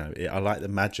 You know, I like the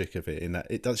magic of it in that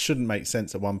it shouldn't make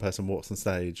sense that one person walks on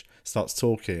stage, starts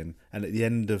talking, and at the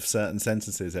end of certain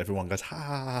sentences, everyone goes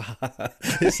ha.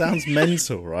 It sounds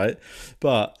mental, right?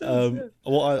 But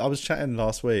what I was chatting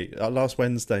last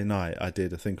Wednesday night, I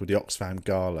did a thing called the Oxfam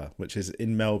Gala, which is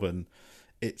in Melbourne.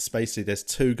 It's basically, there's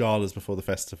 2 galas before the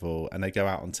festival, and they go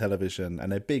out on television,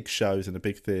 and they're big shows in a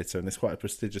big theatre, and it's quite a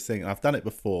prestigious thing. And I've done it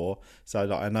before, so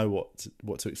like I know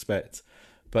what to expect.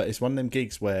 But it's one of them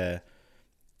gigs where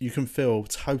you can feel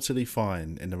totally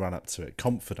fine in the run up to it,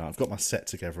 confident. I've got my set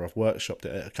together. I've workshopped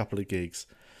it at a couple of gigs.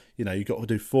 You know, you've got to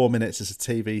do 4 minutes as a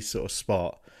TV sort of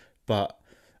spot, but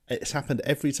it's happened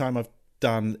every time I've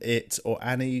done it or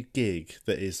any gig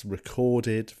that is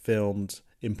recorded, filmed,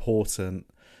 important.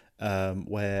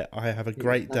 Where I have a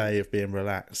great day of being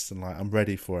relaxed and like, I'm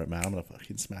ready for it, man. I'm gonna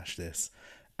fucking smash this.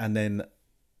 And then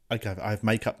I have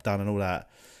makeup done and all that.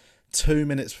 2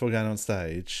 minutes before going on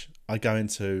stage, I go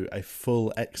into a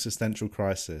full existential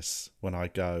crisis when I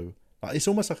go. Like, it's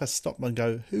almost like I stop and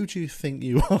go, who do you think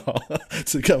you are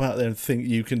to come out there and think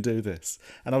you can do this?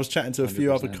 And I was chatting to a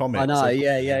few other comics. I know,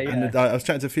 yeah. And I was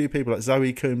chatting to a few people like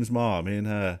Zoe Coombs-Marr, me and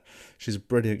her. She's a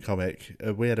brilliant comic.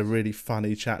 We had a really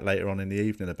funny chat later on in the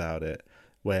evening about it,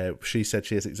 where she said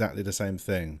she has exactly the same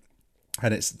thing.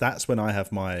 And that's when I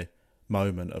have my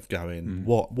moment of going,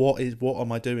 what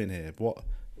am I doing here?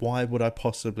 Why would I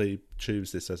possibly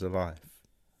choose this as a life?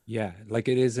 Yeah, like,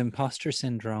 it is imposter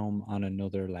syndrome on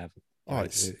another level. Oh,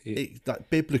 it's like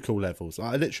biblical levels.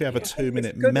 I literally have a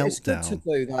 2-minute meltdown. It's good to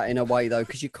do that in a way, though,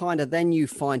 because you kind of then you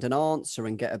find an answer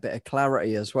and get a bit of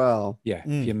clarity as well. Yeah,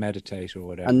 if you meditate or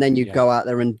whatever. And then you go out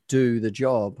there and do the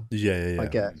job. Yeah. I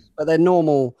guess. But they're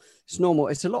normal. It's normal.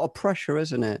 It's a lot of pressure,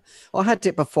 isn't it? I had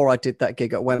it before I did that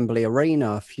gig at Wembley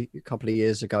Arena a couple of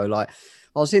years ago. Like,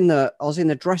 I was in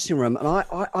the dressing room and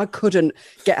I couldn't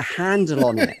get a handle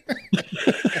on it.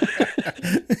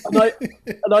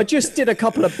 and I just did a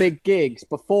couple of big gigs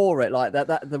before it, like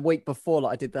that the week before,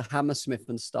 like I did the Hammersmith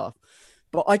and stuff,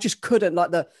 but I just couldn't,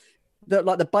 like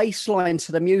the bass line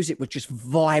to the music was just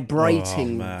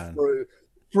vibrating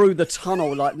through the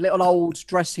tunnel, like little old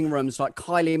dressing rooms, like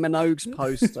Kylie Minogue's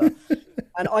poster.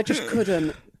 And I just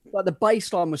couldn't, like, the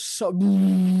bass line was so,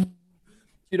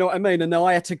 you know what I mean? And then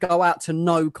I had to go out to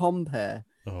no compare.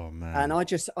 Oh man. And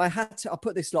I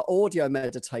put this like audio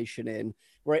meditation in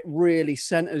where it really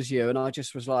centers you. And I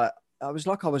just was like, I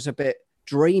was a bit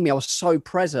dreamy. I was so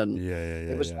present. Yeah.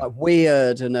 It was like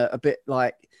weird and a bit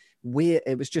like weird.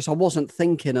 It was just, I wasn't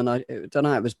thinking, and I don't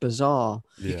know, it was bizarre.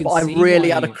 Yeah. But I really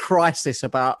had a crisis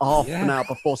about half an hour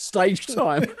before stage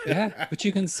time. Yeah. But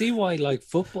you can see why, like,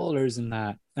 footballers and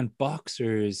that and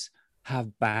boxers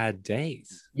have bad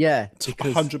days. Yeah,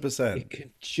 100%. It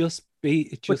could just be.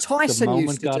 It but just Tyson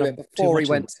used to do it before he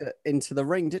went into the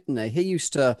ring, didn't he? He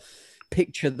used to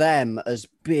picture them as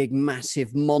big,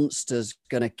 massive monsters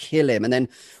going to kill him, and then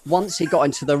once he got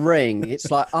into the ring, it's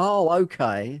like, oh,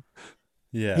 okay,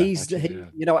 yeah,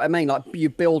 you know what I mean? Like you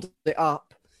build it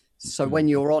up, so when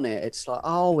you're on it, it's like,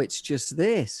 oh, it's just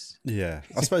this. Yeah,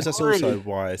 I suppose that's also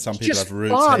why some people have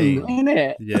routine, fun, isn't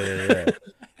it? Yeah.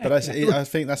 But I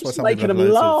think that's why some making people have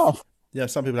them laugh.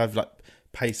 Some people have like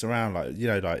pace around,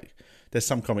 like like there's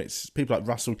some comics. People like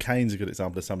Russell Kane's a good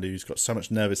example of somebody who's got so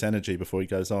much nervous energy before he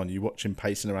goes on. You watch him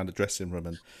pacing around the dressing room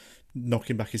and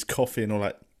knocking back his coffee and all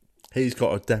that. He's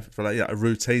got a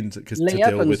routine to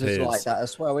deal with his. Like that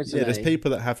as well, isn't he? There's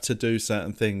people that have to do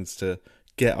certain things to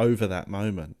get over that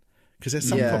moment. Because there's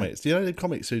some comics, the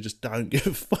comics who just don't give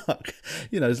a fuck.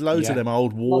 There's loads of them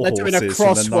old war horses they're doing a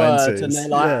crossword in the 90s. And they're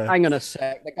like, hang on a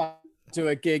sec, they're going to do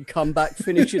a gig, come back,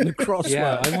 finish in the crossword.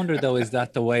 Yeah, I wonder though, is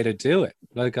that the way to do it?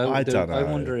 Like, I don't know. I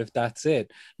wonder if that's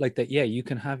it. Like that, yeah, you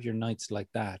can have your nights like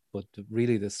that, but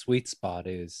really the sweet spot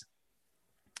is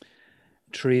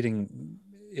treating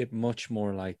it much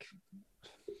more like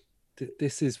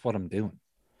this is what I'm doing.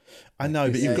 I know,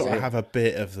 but you've got to have a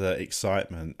bit of the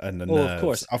excitement and the nerves. Of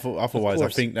course. Otherwise, I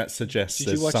think that suggests did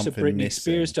there's you watch something the Britney missing.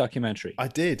 Spears documentary? I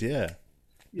did, yeah.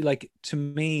 Like, to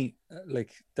me,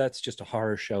 like that's just a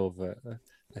horror show of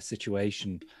a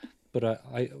situation. But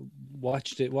I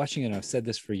watching it, and I've said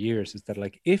this for years, is that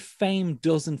like if fame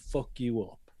doesn't fuck you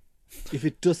up, if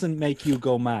it doesn't make you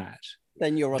go mad,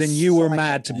 then you were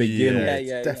mad to begin with.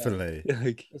 Yeah, definitely.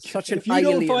 Like, it's such if you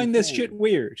don't find this shit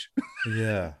weird,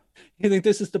 yeah. You think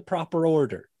this is the proper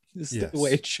order. This is the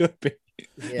way it should be.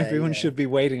 Yeah, Everyone should be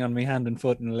waiting on me hand and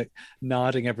foot and like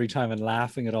nodding every time and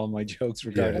laughing at all my jokes,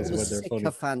 regardless of whether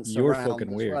they're funny. You're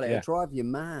fucking weird. Well. It'll drive you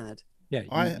mad. Yeah,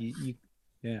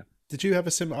 yeah. Did you have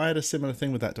I had a similar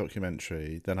thing with that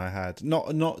documentary than I had,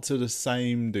 not to the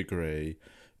same degree,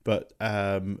 but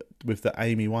with the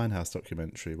Amy Winehouse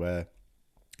documentary, where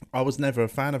I was never a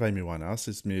fan of Amy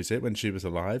Winehouse's music when she was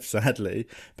alive, sadly,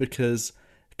 because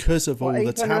of all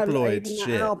the tabloid shit.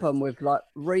 That album with like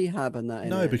Rehab and that.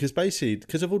 No, because basically,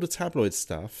 because of all the tabloid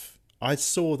stuff, I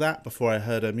saw that before I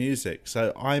heard her music.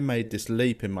 So I made this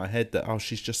leap in my head that,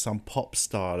 she's just some pop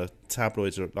star that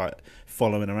tabloids are like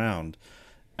following around.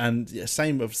 And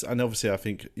and obviously I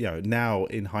think, now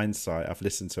in hindsight, I've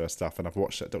listened to her stuff and I've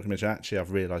watched that documentary. Actually,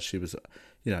 I've realised she was,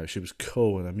 she was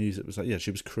cool and her music was like, she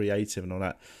was creative and all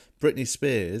that. Britney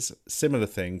Spears, similar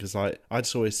thing, because I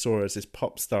just always saw her as this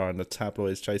pop star and the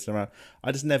tabloids chasing around.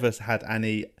 I just never had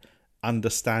any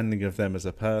understanding of them as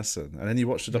a person. And then you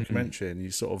watch the documentary and you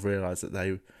sort of realise that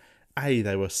they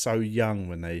were so young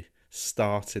when they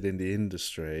started in the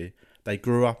industry. They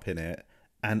grew up in it,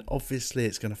 and obviously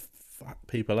it's going to fuck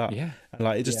people up. Yeah. And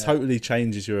like it just totally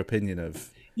changes your opinion of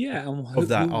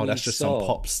that. That's just some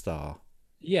pop star.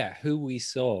 Yeah, who we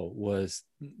saw was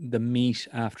the meat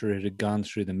after it had gone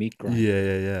through the meat grind.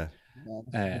 Yeah.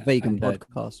 Vegan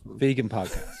podcast. Vegan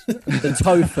podcast. The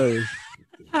tofu.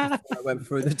 I went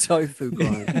through the tofu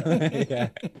grind.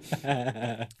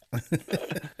 Yeah.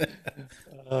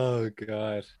 Oh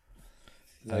God.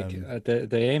 Like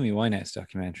the Amy Winehouse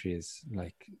documentary is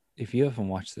like, if you haven't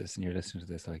watched this and you're listening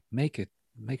to this, like make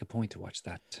a point to watch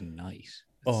that tonight.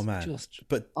 Oh man!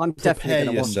 But I'm prepare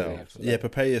definitely yourself. Yeah,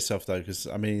 prepare yourself though, because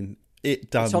I mean, it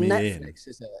done it's on me Netflix,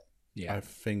 in. Is it? Yeah, I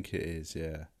think it is.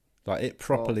 Yeah, like it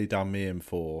properly done me in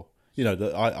for.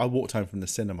 I walked home from the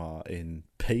cinema in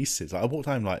pieces. Like, I walked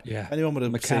home like anyone would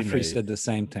have seen me. said the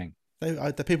same thing.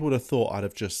 The people would have thought I'd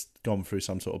have just gone through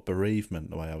some sort of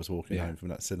bereavement the way I was walking home from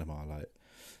that cinema. Like.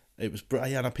 It was,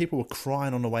 and people were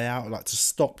crying on the way out, like to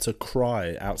stop to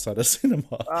cry outside a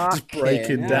cinema, just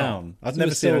breaking down. I've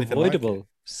never seen anything avoidable. Like it.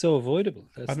 So avoidable.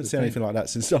 I haven't seen anything like that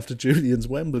since after Julian's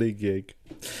Wembley gig.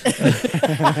 It's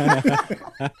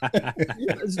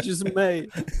just me.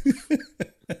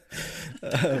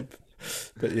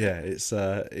 But yeah,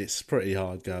 it's pretty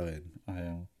hard going.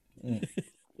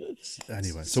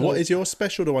 Anyway, so what is your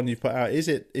special? The one you put out? Is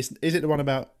it the one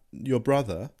about your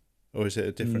brother, or is it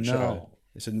a different show?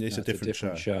 It's a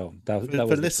different show. That was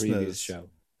the previous show.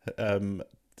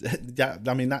 Yeah,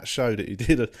 I mean that show that you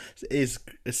did is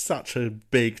such a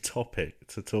big topic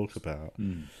to talk about.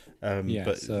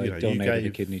 But so I donated a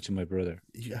kidney to my brother.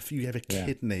 You gave a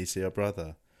kidney to your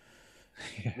brother,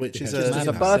 which is just as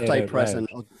a birthday present.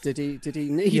 Or did he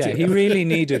need it? Yeah, he really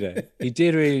needed it. He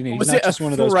did really need it. Was Not it just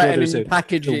one of those brothers who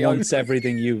wants you?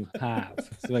 everything you have.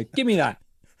 So like, give me that.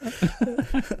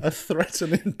 A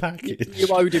threatening package. You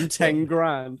owed him 10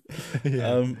 grand.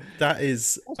 That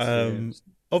is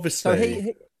obviously.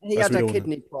 So he had a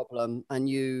kidney problem, and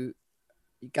you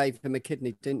You gave him a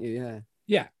kidney, didn't you? Yeah.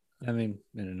 Yeah. I mean,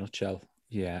 in a nutshell,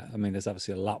 yeah. I mean, there's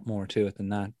obviously a lot more to it than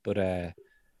that, but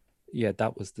yeah,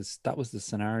 that was the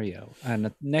scenario.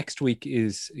 And next week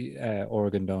is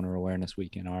Organ Donor Awareness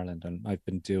Week in Ireland, and I've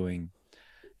been doing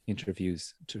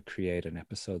interviews to create an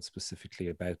episode specifically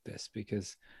about this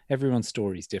because everyone's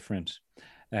story is different.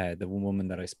 The woman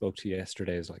that I spoke to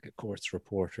yesterday is like a courts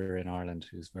reporter in Ireland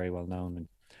who's very well known, and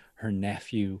her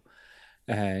nephew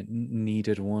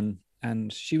needed one,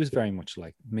 and she was very much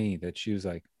like me, that she was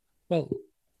like, well,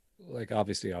 like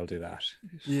obviously I'll do that.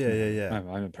 Yeah.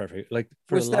 I'm a perfect, like,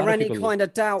 was there any kind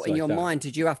of doubt in like your that. mind?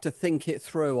 Did you have to think it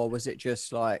through, or was it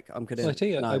just like, I'm gonna? Well, I tell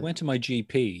you, no. I went to my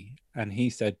GP and he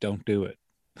said, don't do it.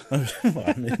 Well,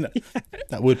 I mean,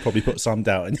 that would probably put some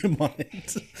doubt in your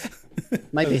mind.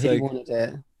 Maybe he wanted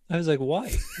it. I was like,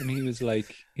 why? And he was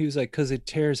like, because it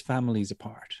tears families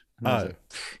apart. And I was like,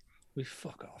 we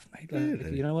fuck off, mate. Like,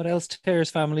 Really? you know what else tears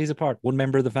families apart? One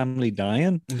member of the family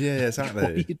dying. Yeah, exactly.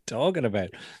 What are you talking about?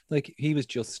 Like, he was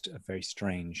just a very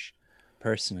strange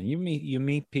person. And you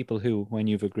meet people who, when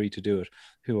you've agreed to do it,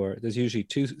 there's usually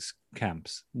two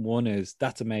camps. One is,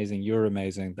 that's amazing, you're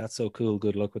amazing, that's so cool,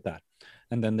 good luck with that.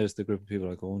 And then there's the group of people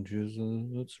like, oh, geez,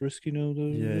 that's risky. No,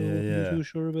 yeah. I'm too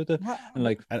sure about that. And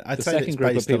like, and I'd the say second it's group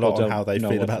of based a people lot on how they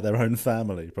feel about their own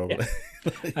family, probably.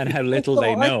 Yeah. And how little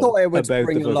they know I thought it would about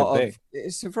bring the a lot big. of.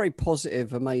 It's a very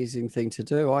positive, amazing thing to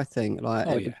do. I think, like,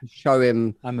 Oh, it yeah. would show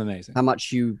him I'm amazing. how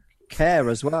much you care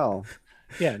as well.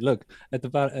 Yeah, look, at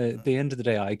the end of the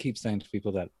day, I keep saying to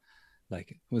people that,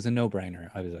 like, it was a no-brainer.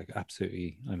 I was like,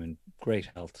 absolutely, I'm in great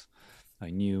health.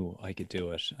 I knew I could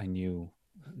do it. I knew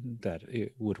that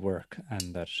it would work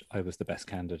and that I was the best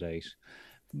candidate.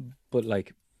 But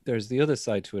like, there's the other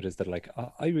side to it, is that like,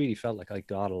 I really felt like I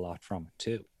got a lot from it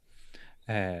too.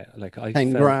 Like, I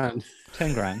 10 grand.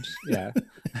 10 grand, yeah.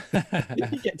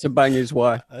 You get to bang his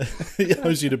wife. He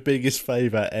owes you the biggest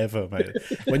favour ever, mate.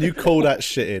 When you call that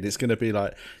shit in, it's going to be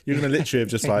like, you're going to literally have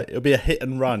just like, it'll be a hit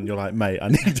and run. You're like, mate,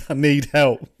 I need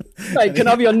help. Mate, can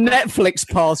I have your Netflix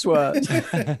password?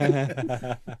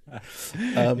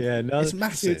 Yeah, no, it's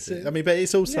massive. I mean, but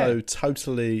it's also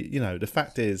totally, you know, the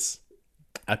fact is,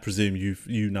 I presume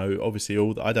you know, obviously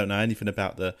I don't know anything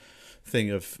about the thing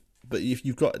of, but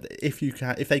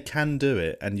if they can do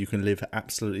it and you can live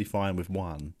absolutely fine with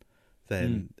one,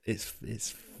 then it's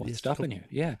what's stopping you?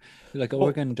 Yeah, like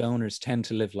organ donors tend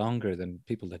to live longer than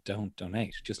people that don't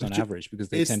donate, just on average, because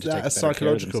they tend to take better care of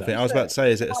psychological thing. I was about to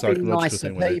say, is it a psychological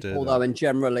thing when they do that? Though, and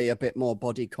generally a bit more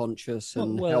body conscious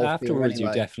and well, healthier afterwards anyway.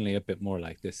 you're definitely a bit more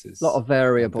like, this is a lot of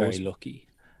variables. very lucky.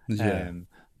 Yeah.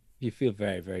 You feel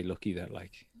very, very lucky that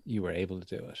like you were able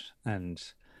to do it, and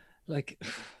like,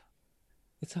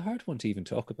 it's a hard one to even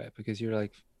talk about, because you're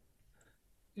like,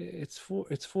 it's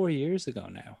 4 years ago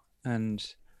now,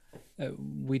 and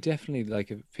we definitely,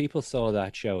 like, if people saw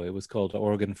that show, it was called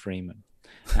Organ Freeman,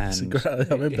 and I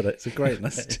remember that. It's a great name.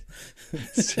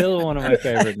 Still one of my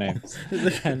favorite names.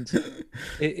 And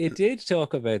it did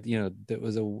talk about, you know,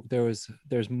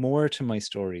 there's more to my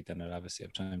story than I obviously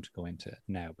have time to go into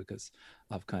now, because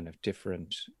of kind of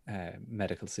different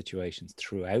medical situations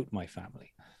throughout my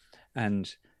family,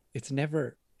 and it's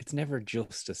never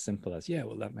just as simple as, yeah,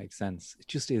 well, that makes sense. It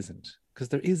just isn't, because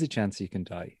there is a chance you can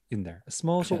die in there, a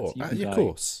small chance you can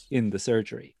die in the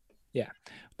surgery. Yeah,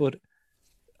 but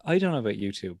I don't know about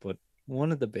you two, but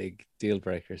one of the big deal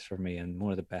breakers for me, and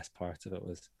one of the best parts of it,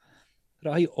 was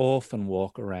that I often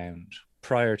walk around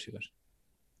prior to it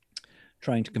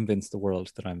trying to convince the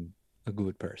world that I'm a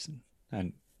good person,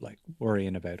 and like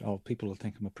worrying about, oh, people will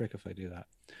think I'm a prick if I do that.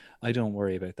 I don't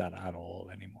worry about that at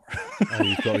all anymore.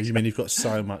 You've got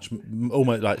so much,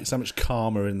 almost like so much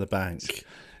karma in the bank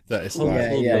that it's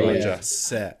just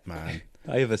set, man.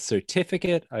 I have a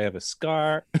certificate. I have a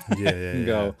scar. Yeah.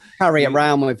 Go carry it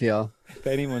around with you. If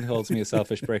anyone holds me a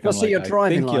selfish prick, I'll I'm see your like,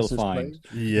 driving I think license, you'll find.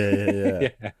 Yeah.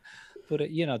 Yeah.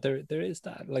 But you know, there is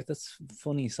that, like, that's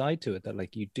funny side to it, that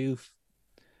like, you do,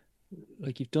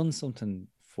 like, you've done something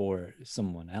for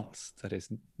someone else that is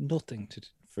nothing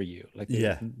for you. Like,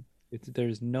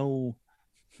 there's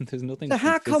nothing. So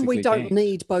how come we don't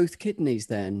need both kidneys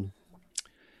then?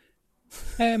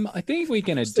 I think we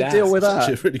can adapt. To deal with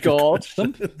that. Really God.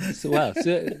 So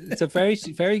it's a very,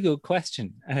 very good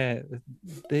question.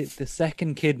 The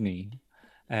second kidney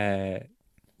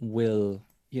will,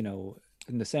 you know,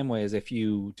 in the same way as if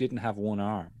you didn't have one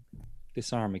arm,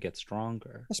 this arm will get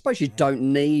stronger. I suppose you don't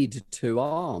need two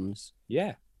arms.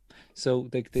 Yeah. So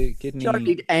the kidney. You don't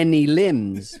need any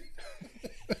limbs.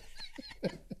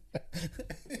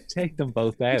 Take them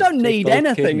both out. You don't need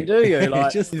anything, do you?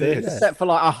 Like, just this. Except for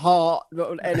like a heart,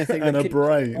 anything. And a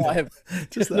brain.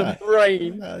 Just Just the that.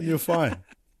 brain. You're fine.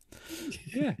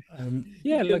 Yeah,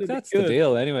 You're like gonna be that's the good.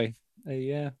 deal anyway.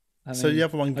 Yeah. I So mean, the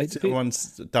other one,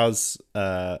 does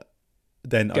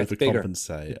then gets bigger.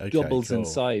 overcompensate. It Okay, doubles in cool.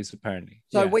 size apparently.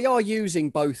 So Yeah. we are using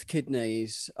both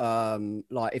kidneys,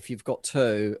 like if you've got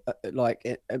two,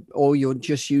 or you're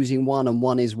just using one and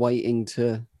one is waiting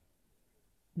to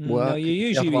work. No, you The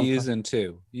usually other be one using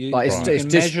two. But Right. it's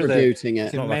distributing you it.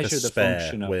 can not like a measure the spare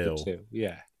function wheel. of the two.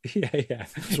 Yeah. Yeah.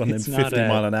 It's one of It's them not 50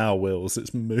 mile an hour wheels.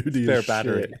 It's moody spare as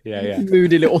battery. shit. Yeah.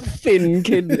 Moody little thin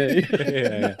kidney.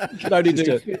 Yeah. Can only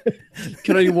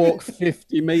can only walk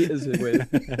 50 meters with.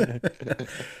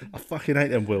 I fucking hate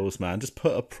them wheels, man. Just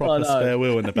put a I proper know. spare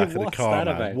wheel in the back of the What's car,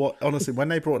 that man. about? What? Honestly, when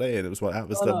they brought it in, it was one of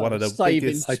the saving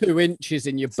biggest 2 inches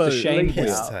in your the boot. shame Leave it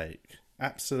piss out. take.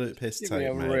 Absolute piss Give me take,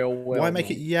 a mate. real wheel, Why make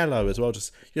mate. it yellow as well?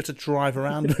 Just you have to drive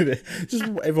around with it. Just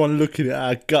everyone looking at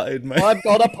our gutted, mate. I've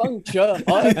got a puncture.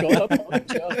 I've got a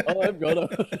puncture. I've got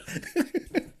a.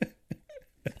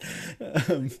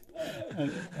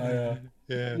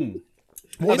 Yeah.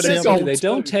 What's Having a the goal other-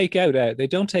 They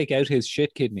don't take out his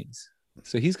shit kidneys.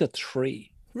 So he's got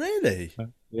 3. Really?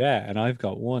 Yeah, and I've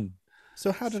got 1.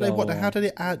 So how do they? What? How do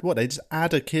they add? What? They just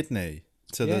add a kidney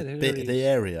to Yeah, the they bit, literally- the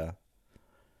area.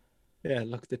 Yeah,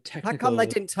 look, the technical. How come they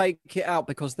didn't take it out?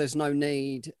 Because there's no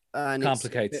need. And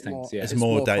Complicates it's a bit things,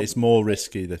 more- yeah. It's more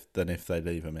risky than if they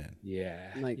leave them in.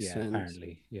 Yeah, Makes yeah, sense.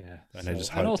 apparently, yeah. And they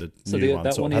just and hope also the new one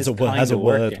that sort one of is has a kinda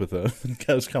word working. with them and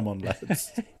goes, "Come on,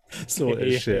 lads, sort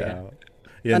this Yeah, shit yeah. out."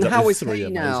 He And ends up how with is 3 he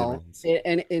amazing now? ones.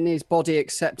 In his body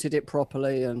accepted it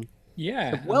properly and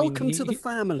Yeah, welcome to the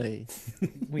family.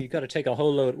 Well, you got to take a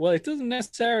whole load. Well, it doesn't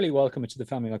necessarily welcome it to the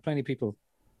family. Like plenty of people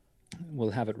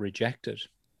will have it rejected.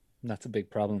 And that's a big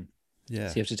problem. Yeah,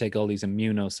 So you have to take all these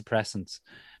immunosuppressants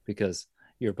because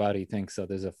your body thinks, oh,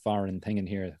 there's a foreign thing in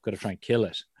here. I've got to try and kill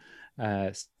it.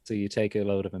 So you take a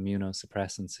load of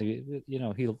immunosuppressants. So you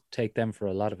know he'll take them for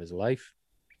a lot of his life,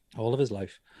 all of his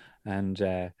life. And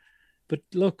but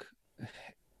look,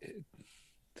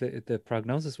 the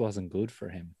prognosis wasn't good for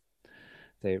him.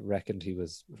 They reckoned he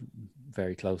was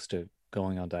very close to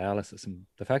going on dialysis, and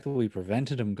the fact that we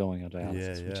prevented him going on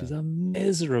dialysis, which is a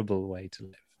miserable way to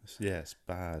live. Yeah, it's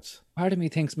bad. Part of me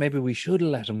thinks maybe we should have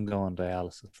let him go on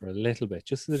dialysis for a little bit,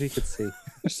 just so that he could see.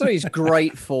 So he's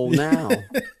grateful now.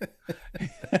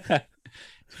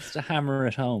 Just to hammer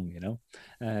it home, you know.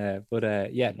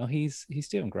 But yeah, no, he's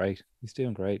doing great. He's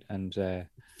doing great, and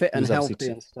Fit and was obviously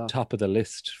healthy and stuff. top of the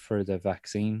list for the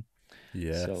vaccine.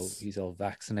 Yes. So he's all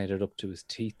vaccinated up to his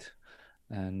teeth.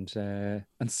 And so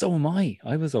am I.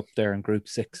 I was up there in group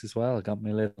 6 as well. I got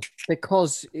my little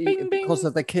Because Bing, because bing.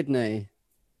 of the kidney.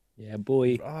 yeah,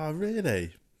 boy. Oh,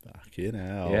 really? Fucking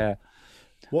hell. Yeah.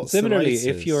 What's Similarly, the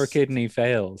if your latest? kidney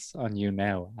fails on you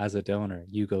now as a donor,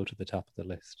 you go to the top of the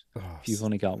list. Oh, If you've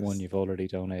only got one, you've already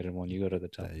donated one, you go to the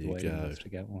top There of the you waiting go. list to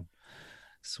get one.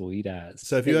 Sweet as.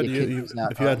 So if you Get had your kidneys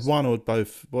out if you had fast. one or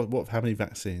both, what? How many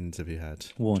vaccines have you had?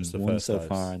 one Just the one first so dose?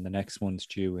 far, and the next one's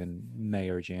due in May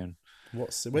or June.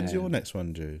 When's your next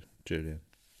one due, Julian?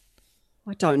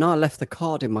 I don't know. I left the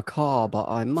card in my car, but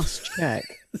I must check.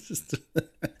 It's just-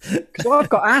 Because I've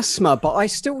got asthma, but I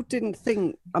still didn't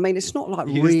think. I mean, it's not like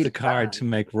Use really the card bad. to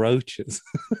make roaches.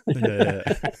 yeah.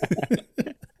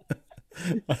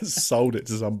 I sold it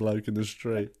to some bloke in the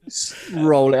street.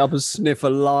 Roll it up and sniff a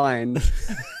line.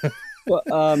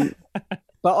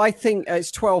 But I think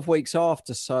it's 12 weeks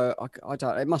after, so I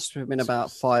don't. It must have been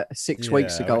about 6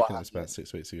 weeks Yeah, I ago. reckon it's about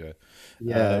 6 weeks ago.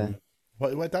 Yeah.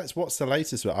 What's the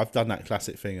latest? I've done that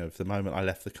classic thing of the moment I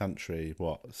left the country.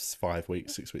 5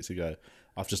 weeks, 6 weeks ago.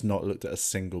 I've just not looked at a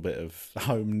single bit of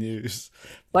home news.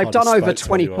 They've Hardly done over spoke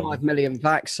to anyone. 25 million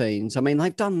vaccines. I mean,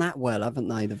 they've done that well, haven't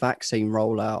they? The vaccine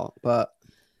rollout. But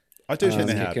I do think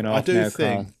they have. Kicking I off do now,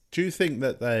 think. Carl. Do you think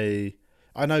that they?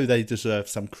 I know they deserve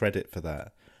some credit for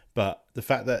that, but the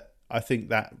fact that I think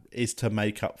that is to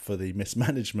make up for the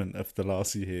mismanagement of the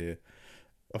last year,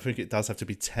 I think it does have to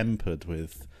be tempered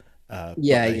with. But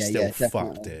they still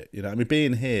fucked definitely. it. You know, I mean,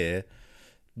 being here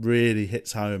really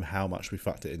hits home how much we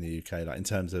fucked it in the UK. Like in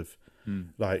terms of,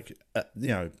 like you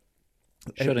know,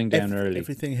 Shutting down early.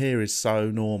 Everything here is so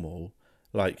normal.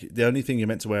 Like the only thing you're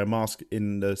meant to wear a mask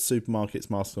in the supermarkets,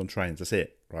 masks on trains. That's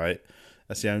it, right?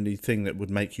 That's the only thing that would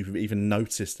make you even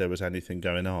notice there was anything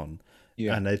going on.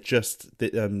 Yeah. And they've just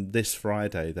this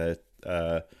Friday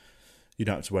you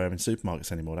don't have to wear them in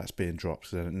supermarkets anymore. That's being dropped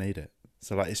because they don't need it.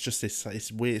 So like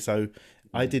it's weird. So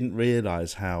I didn't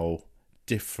realise how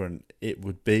different it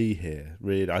would be here.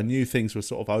 Really, I knew things were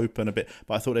sort of open a bit,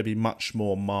 but I thought there'd be much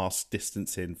more mask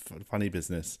distancing, funny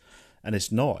business, and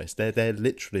it's not. They're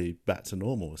literally back to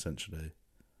normal essentially.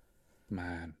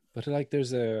 Man, but like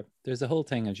there's a whole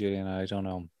thing, Julian, I don't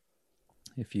know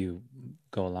if you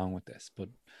go along with this. But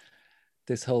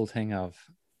this whole thing of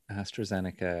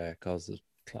AstraZeneca causes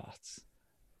clots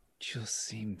just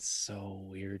seemed so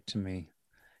weird to me.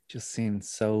 Just seemed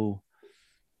so.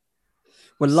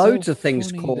 Well, so loads of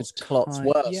things funny cause the clots time-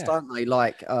 worse, yeah. don't they?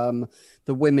 Like the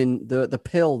women, the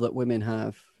pill that women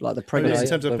have, like the But pregnancy. in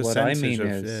terms of but what I percentage mean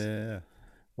of, is- yeah.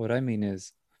 What I mean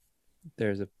is,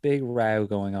 there's a big row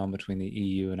going on between the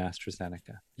EU and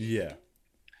AstraZeneca. Yeah.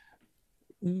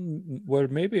 Well,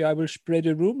 maybe I will spread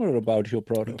a rumor about your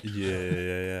product.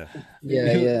 Yeah.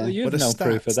 Yeah. You've Well, the no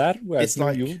proof of stats, that. Well, it's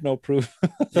like- you've no proof Yeah.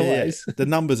 otherwise. The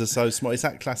numbers are so small. It's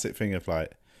that classic thing of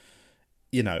like,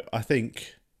 you know, I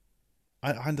think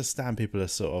I understand people are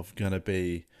sort of going to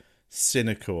be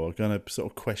cynical or going to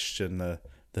sort of question the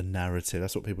narrative.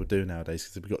 That's what people do nowadays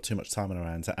because we've got too much time on our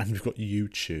hands and we've got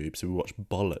YouTube, so we watch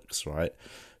bollocks, right?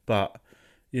 But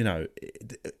you know,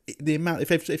 the amount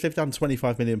if they've done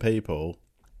 25 million people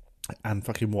and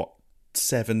fucking what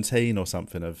 17 or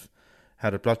something have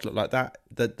had a blood clot like that,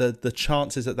 the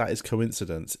chances that is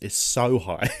coincidence is so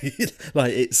high.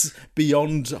 Like it's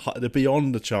beyond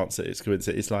the chance that it's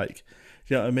coincidence. It's like,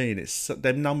 you know what I mean? It's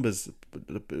them numbers.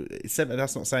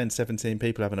 That's not saying 17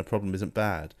 people having a problem isn't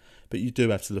bad, but you do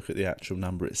have to look at the actual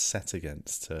number it's set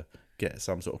against to get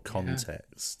some sort of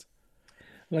context.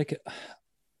 Like,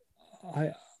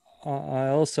 I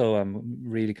also am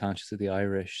really conscious of the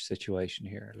Irish situation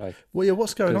here. Like, well, yeah,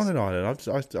 what's going on in Ireland?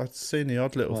 I've seen the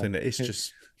odd little thing that it's here-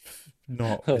 just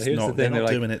not. Well, it's here's the not. They're thing, not they're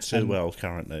like- doing it too well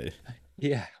currently.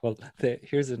 yeah, well,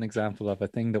 here's an example of a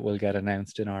thing that will get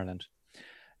announced in Ireland.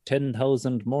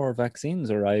 10,000 more vaccines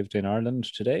arrived in Ireland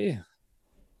today.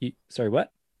 Sorry,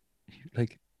 what?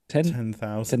 Like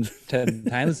 10,000.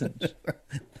 10,000.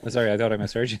 Oh, sorry, I thought I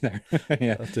misheard you there.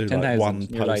 Yeah, I'll do 10,000. like one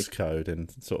You're like, postcode in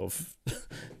sort of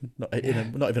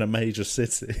not even a major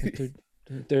city.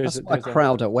 there's That's my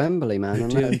crowd at Wembley, man. They're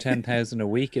I know. doing 10,000 a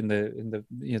week in the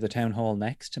the town hall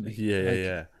next to me. Yeah, Like,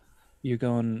 yeah. You're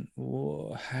going,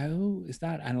 whoa, how is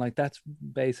that? And like that's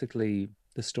basically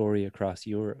the story across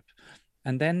Europe.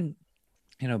 And then,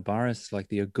 you know, Boris, like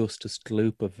the Augustus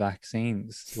Gloop of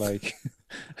vaccines, like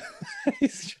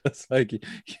he's just like you're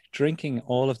drinking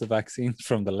all of the vaccines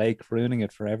from the lake, ruining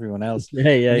it for everyone else.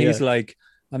 Yeah. And he's like,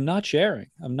 I'm not sharing,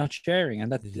 and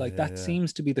that like that Yeah.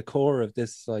 seems to be the core of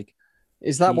this. Like,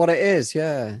 Is that what it is?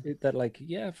 Yeah. that like,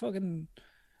 yeah, fucking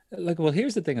like, well,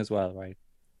 here's the thing as well, right?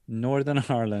 Northern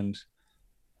Ireland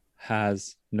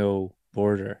has no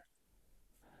border,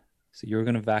 so you're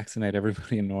going to vaccinate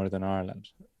everybody in Northern Ireland.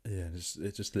 Yeah,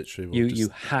 it just literally will You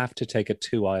have to take a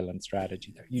 2-island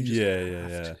strategy there. You just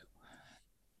have to.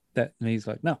 That, and he's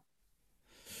like, no.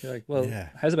 You're like, well,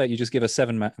 how's about you just give us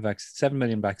 7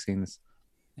 million vaccines?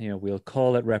 You know, we'll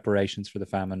call it reparations for the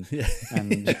famine. Yeah.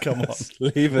 And Come on,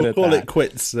 leave it we'll at call that. it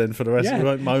quits then for the rest. Yeah. We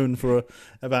won't moan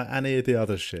about any of the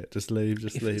other shit. Just leave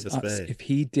us be. If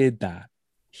he did that,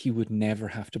 he would never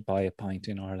have to buy a pint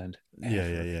in Ireland ever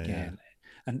again.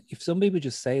 And if somebody would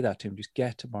just say that to him, just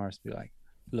get to Boris and be like,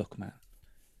 look, man,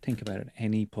 think about it.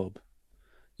 Any pub,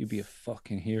 you'd be a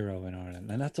fucking hero in Ireland.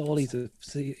 And that's all he's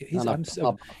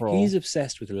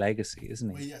obsessed with legacy, isn't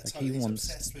he? Well, yeah, like totally. he wants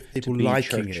obsessed with people be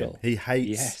liking Churchill. him. He hates.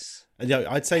 Yes. And, you know,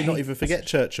 I'd say not even forget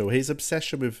Churchill. His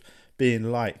obsession with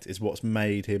being liked is what's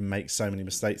made him make so many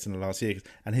mistakes in the last year,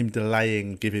 and him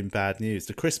delaying giving bad news.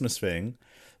 The Christmas thing,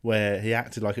 where he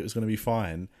acted like it was going to be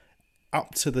fine,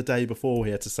 up to the day before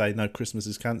he had to say no, Christmas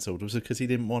is cancelled, was because he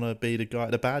didn't want to be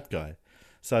the bad guy.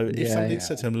 So if somebody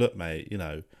said to him, look, mate, you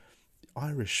know,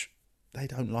 Irish, they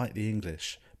don't like the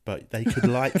English, but they could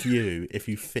like you if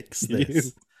you fix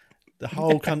this. The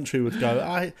whole country would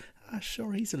go,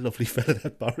 sure, he's a lovely fella,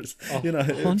 that Boris. You know,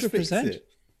 100%.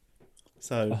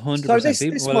 So 100%. So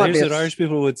this Well, might here's be what Irish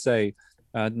people would say.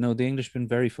 No, the English have been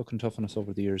very fucking tough on us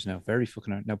over the years now. Very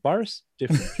fucking hard. Now, Boris,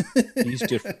 different. He's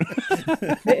different.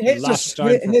 Here's a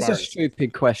Boris.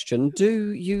 stupid question.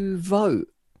 Do you vote?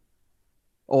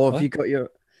 Or have you got your,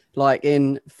 like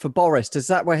for Boris, is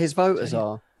that where his voters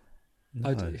are? No,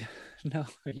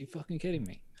 are you fucking kidding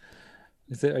me?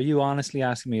 Are you honestly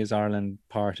asking me, is Ireland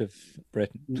part of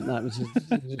Britain? That was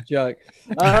a joke.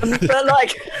 But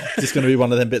like, just going to be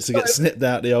one of them bits that gets snipped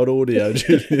out the old audio.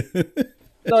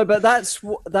 No, but that's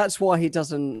why he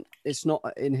doesn't. It's not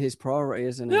in his priority,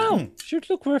 isn't it? No, sure.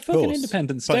 Look, we're a fucking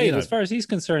independent state. But, you know, as far as he's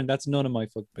concerned, that's none of my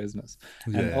fucking business.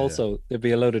 And also, there'd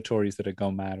be a load of Tories that would go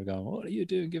mad and go, "What are you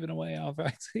doing, giving away our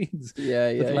vaccines?" But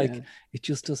it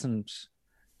just doesn't.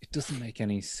 It doesn't make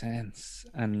any sense,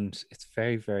 and it's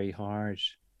very, very hard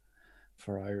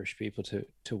for Irish people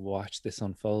to watch this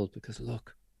unfold, because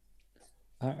look,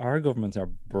 our governments are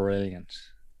brilliant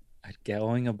at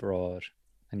going abroad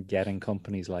and getting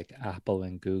companies like Apple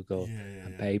and Google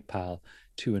and PayPal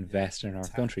to invest in our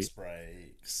country.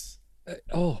 Breaks.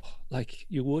 Like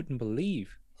you wouldn't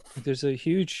believe. There's a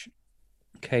huge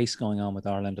case going on with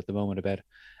Ireland at the moment about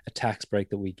a tax break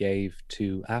that we gave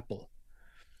to Apple.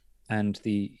 And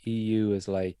the EU is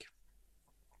like,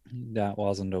 that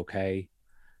wasn't okay.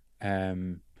 But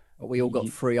we all got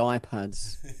free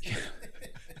iPads.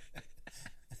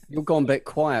 You've gone a bit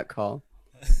quiet, Carl.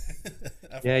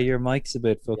 Yeah, your mic's a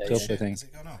bit fucked up, I think. Has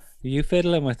it gone off? Were you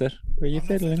fiddling with it? Were you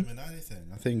fiddling? I'm not fiddling with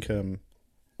anything. I think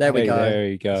there we go. There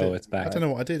you go. It's back. I don't know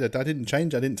what I did. I didn't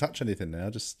change. I didn't touch anything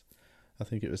there. I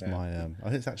think it was my. I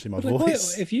think it's actually my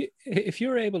voice. If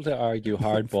you're able to argue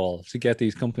hardball to get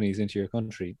these companies into your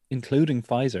country, including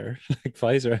Pfizer, like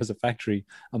Pfizer has a factory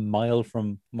a mile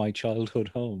from my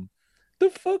childhood home. The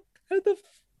fuck?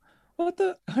 What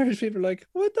the Irish people are like?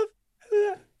 What the?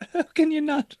 How can you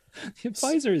not?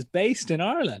 Pfizer is based in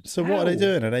Ireland. So what are they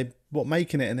doing? Are they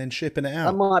making it and then shipping it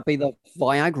out? That might be the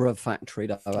Viagra factory,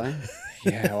 though. Eh?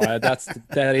 Yeah, well,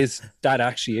 that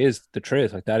actually is the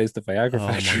truth. Like that is the Viagra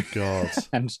factory. Oh my god!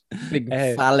 And big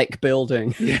phallic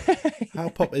building.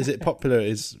 How is it popular?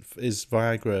 Is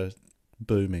Viagra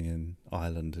booming in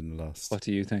Ireland in the last? What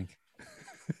do you think?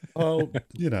 Well,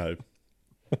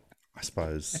 I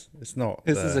suppose it's not.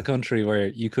 This is a country where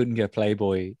you couldn't get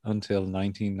Playboy until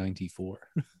 1994.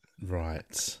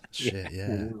 Right. Shit.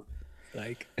 Yeah.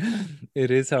 Like, it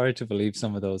is hard to believe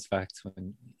some of those facts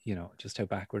when just how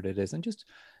backward it is, and just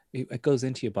it goes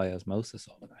into you by osmosis,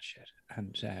 all of that shit,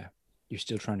 and you're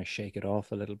still trying to shake it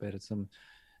off a little bit. It's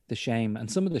the shame,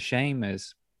 and some of the shame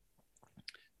is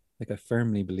like I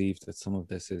firmly believe that some of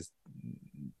this is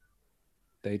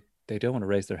they don't want to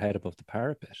raise their head above the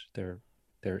parapet.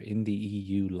 They're in the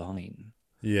EU line.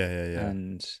 Yeah.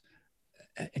 And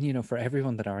for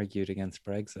everyone that argued against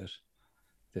Brexit,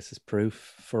 this is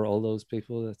proof for all those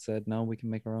people that said, no, we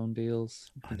can make our own deals.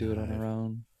 We can do it on our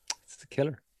own. It's a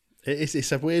killer.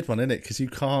 It's a weird one, isn't it? Because you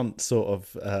can't sort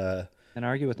of... and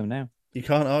argue with them now. You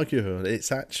can't argue.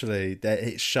 It's actually...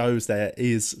 It shows there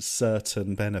is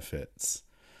certain benefits.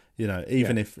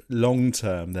 Even if long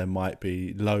term there might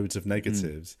be loads of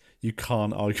negatives, you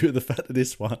can't argue with the fact that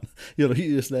this one, you're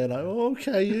just there like, oh,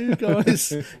 okay, you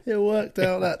guys, it worked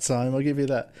out that time. I'll give you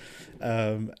that.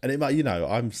 And it might,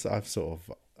 I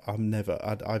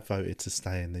voted to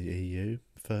stay in the EU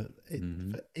for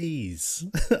ease.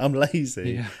 I'm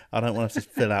lazy. Yeah. I don't want to have to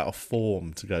fill out a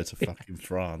form to go to fucking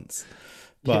France.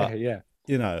 But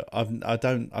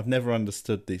I've never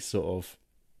understood this sort of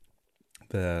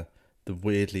the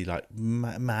weirdly like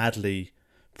madly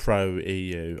pro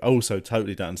EU. I also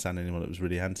totally don't understand anyone that was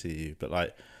really anti EU, but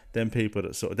like them people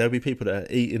that there'll be people that are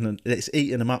it's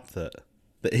eating them up that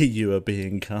the EU are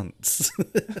being cunts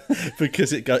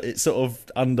because it sort of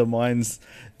undermines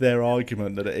their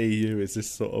argument that the EU is this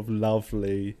sort of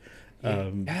lovely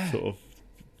sort of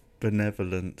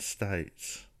benevolent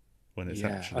state when it's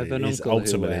actually is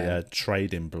ultimately a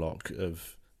trading bloc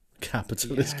of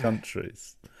capitalist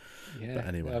countries. Yeah, but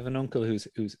anyway, I have an uncle who's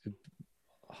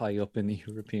high up in the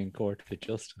European Court of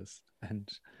Justice, and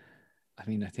I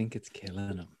mean, I think it's killing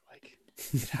him. Like,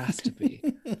 it has to be.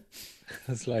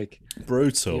 It's like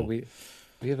brutal. Yeah,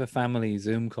 we have a family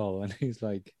Zoom call, and he's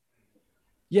like,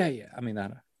 "Yeah, I mean, I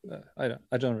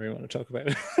don't really want to talk about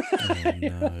it." Oh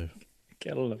no.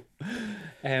 Killing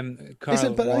him.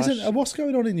 Carl, what's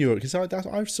going on in Europe? Because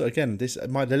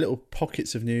the little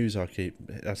pockets of news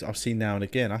I've seen now and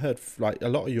again. I heard like a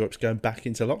lot of Europe's going back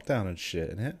into lockdown and shit,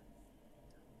 isn't it?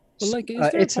 Well, like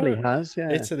Italy has, yeah.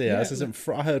 Italy has, isn't?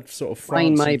 I heard sort of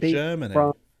France and Germany.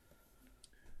 Fuck.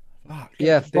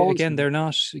 Yeah, they're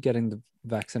not getting the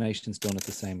vaccinations done at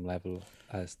the same level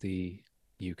as the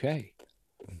UK.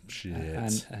 Shit.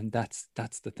 And that's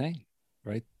the thing.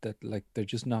 Right, that like they're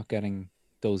just not getting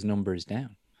those numbers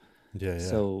down. Yeah.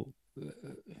 So,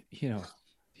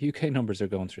 UK numbers are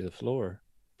going through the floor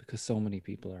because so many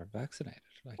people are vaccinated.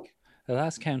 Like the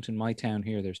last count in my town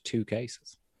here, there's 2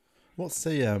 cases. What's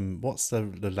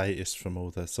the latest from all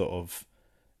the sort of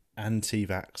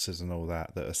anti-vaxxers and all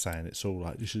that are saying it's all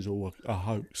like this is all a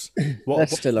hoax? They're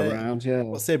still around, yeah.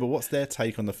 What's their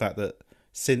take on the fact that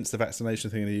since the vaccination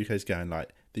thing in the UK is going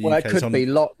like the UK it could be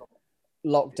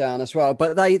lockdown as well,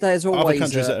 but there's always other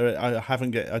countries that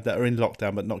are in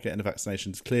lockdown but not getting the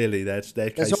vaccinations. Clearly, their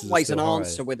cases there's always are an high.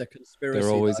 answer with a conspiracy. There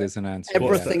always is an answer.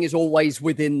 Everything is always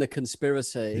within the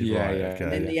conspiracy. Yeah.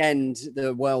 And in the end,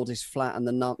 the world is flat, and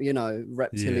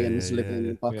reptilians live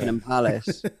in Buckingham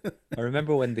Palace. I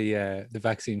remember when the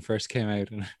vaccine first came out,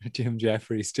 and Jim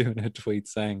Jeffries doing a tweet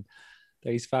saying,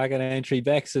 "These fucking entry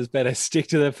Bexes better stick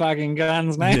to the fucking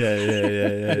guns now."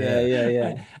 Yeah.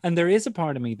 Yeah. And there is a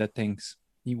part of me that thinks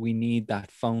we need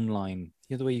that phone line.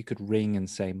 The other way you could ring and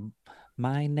say,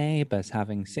 my neighbour's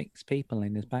having 6 people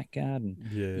in his back garden.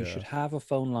 Yeah. You should have a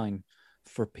phone line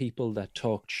for people that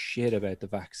talked shit about the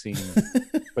vaccine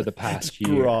for the past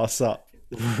year. Grass up.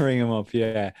 Ring him up,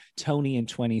 yeah. Tony in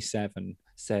 27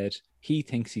 said he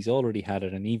thinks he's already had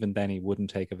it, and even then he wouldn't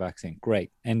take a vaccine.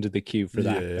 Great. End of the queue for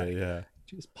that guy. Yeah.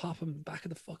 Just pop him back of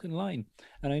the fucking line.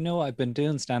 And I know I've been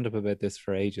doing stand-up about this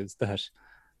for ages, that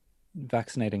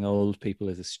vaccinating old people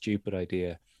is a stupid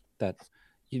idea, that,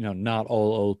 you know, not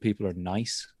all old people are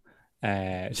nice.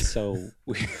 So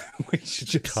we should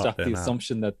just stop the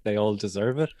assumption that they all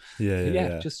deserve it.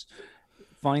 Yeah. Just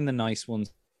find the nice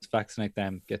ones, vaccinate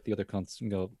them, get the other cunts and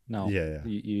go, no,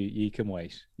 you can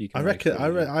wait.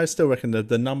 I still reckon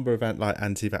the number of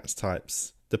anti-vax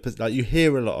types, you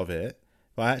hear a lot of it,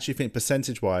 but I actually think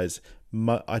percentage-wise,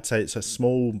 I'd say it's a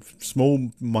small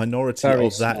minority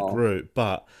of that group,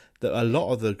 but a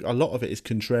lot of it is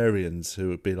contrarians who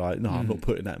would be like, no, I'm not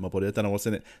putting that in my body. I don't know what's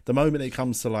in it. The moment it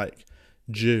comes to like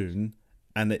June,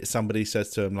 and somebody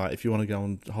says to them, like, if you want to go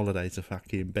on holiday to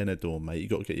fucking Benidorm, mate, you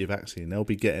got to get your vaccine. They'll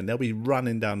be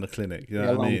running down the clinic. You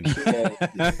know what I mean?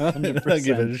 They don't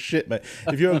give a shit, mate.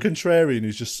 If you're a contrarian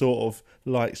who's just sort of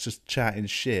likes just chatting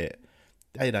shit,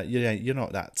 you're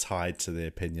not that tied to the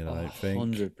opinion, I don't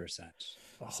think. 100%.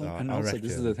 So and also,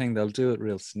 this is the thing, they'll do it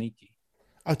real sneaky.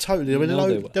 Oh, totally.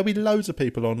 There'll be loads of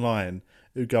people online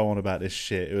who go on about this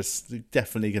shit who are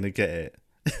definitely going to get it.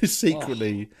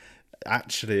 Secretly...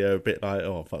 actually are a bit like,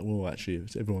 oh fuck, well actually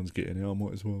if everyone's getting it, I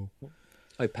might as well.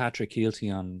 I had Patrick Healty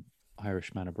on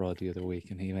Irishman Abroad the other week,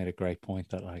 and he made a great point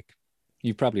that, like,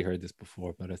 you've probably heard this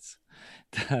before, but it's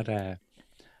that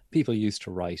people used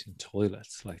to write in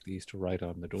toilets, like they used to write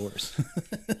on the doors.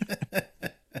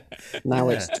 Now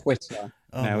it's Twitter.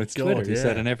 Now it's Twitter. He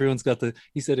said, and everyone's got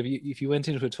he said if you went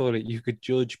into a toilet, you could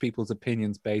judge people's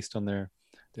opinions based on their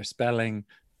spelling,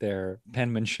 their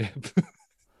penmanship,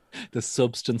 the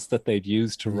substance that they'd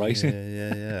used to write in.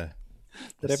 Yeah.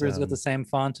 That everyone's got the same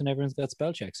font and everyone's got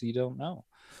spell check, so you don't know.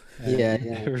 Yeah.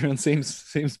 Everyone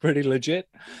seems pretty legit.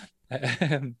 But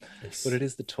it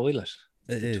is the toilet.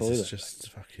 It is. It's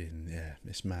just fucking,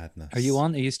 it's madness. Are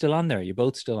you still on there? Are you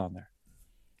both still on there?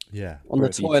 Yeah. On the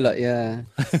toilet, yeah.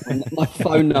 My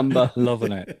phone number.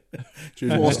 Loving it.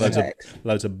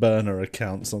 Loads of burner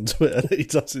accounts on Twitter that he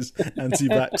does his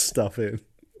anti-vax stuff in.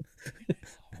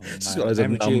 He's got loads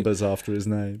of numbers after his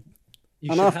name.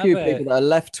 And a few people that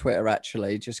left Twitter,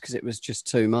 actually, just because it was just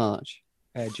too much.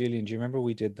 Julian, do you remember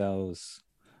we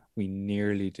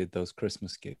nearly did those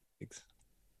Christmas gigs?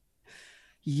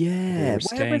 Yeah. We were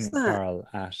staying, Carl,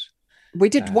 we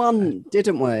did one,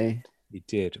 didn't we? We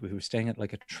did. We were staying at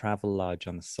like a travel lodge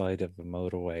on the side of a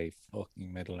motorway,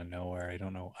 fucking middle of nowhere. I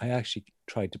don't know. I actually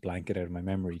tried to blank it out of my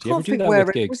memory. Do you ever do that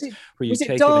with gigs where you take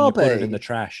it and you put it in the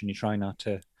trash and you try not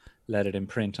to let it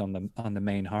imprint on the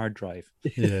main hard drive?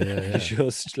 Yeah.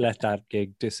 Just let that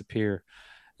gig disappear.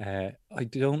 I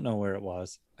don't know where it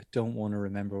was. I don't want to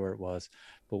remember where it was,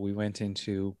 but we went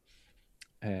into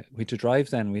we had to drive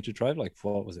then. We had to drive like,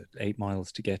 what was it, 8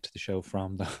 miles to get to the show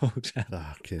from the hotel.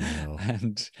 Fucking hell.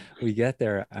 And we get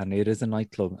there and it is a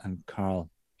nightclub, and Carl,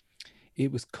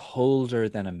 it was colder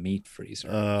than a meat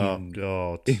freezer. Oh,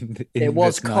 God. It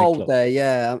was cold there,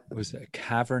 yeah. It was a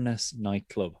cavernous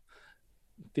nightclub.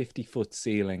 50-foot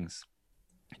ceilings,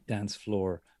 dance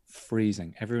floor,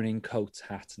 freezing. Everyone in coats,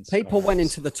 hats, and scarves. People went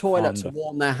into the toilet to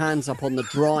warm their hands up on the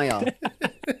dryer.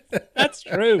 That's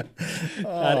true.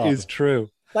 That is true.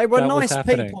 They were nice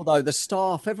people, though. The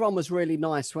staff, everyone was really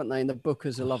nice, weren't they? And the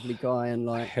booker's a lovely guy. And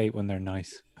like, I hate when they're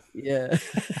nice. Yeah.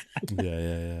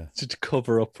 Yeah. To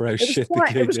cover up for how shit the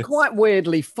gig is. It was quite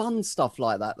weirdly fun stuff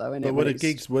like that, though. But were the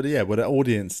gigs? Were the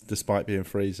audience, despite being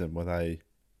freezing, were they?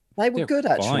 They were good,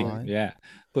 actually. Fine, yeah,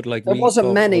 but like there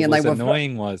wasn't many, and they were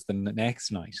annoying. Was the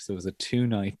next night? So it was a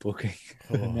 2-night booking.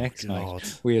 The next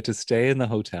night, we had to stay in the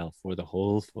hotel for the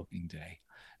whole fucking day,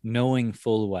 knowing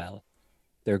full well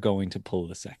they're going to pull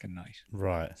the second night.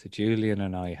 Right. So Julian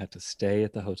and I had to stay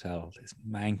at the hotel, this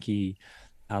manky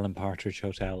Alan Partridge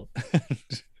hotel.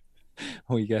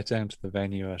 We get down to the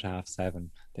venue at 7:30.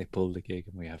 They pull the gig,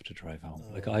 and we have to drive home.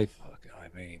 Like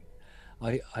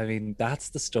I mean, that's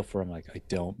the stuff where I'm like, I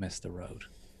don't miss the road.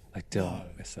 I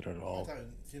don't miss it at all.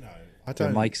 I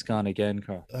don't. The mic's gone again,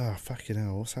 Carl. Oh, fucking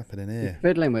hell! What's happening here? You're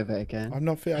fiddling with it again. I'm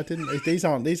not. I didn't. These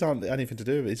aren't anything to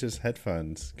do with it. It's just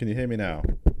headphones. Can you hear me now?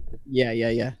 Yeah.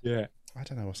 I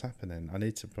don't know what's happening. I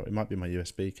need to. It might be my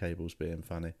USB cables being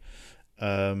funny.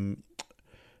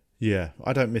 Yeah,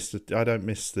 I don't miss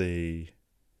the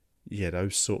yeah,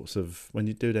 those sorts of, when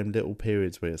you do them little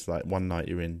periods where it's like one night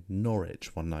you're in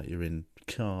Norwich, one night you're in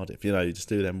Cardiff, you know, you just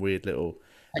do them weird little.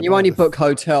 And you only book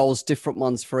hotels, different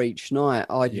ones for each night.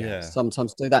 I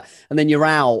sometimes do that, and then you're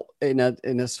out in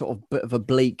a sort of bit of a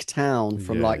bleak town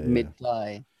from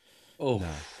midday. Oh, no.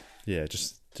 Yeah,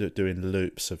 just doing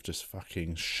loops of just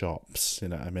fucking shops. You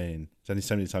know what I mean? There's only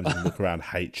so many times you can look around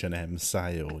H&M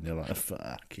sale, and you're like,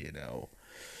 fuck, you know.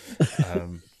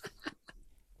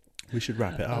 We should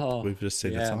wrap it up. We've just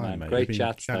seen the time, man. Mate. Great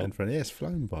chat, it's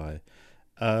flown by.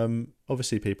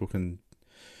 Obviously, people can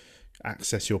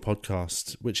access your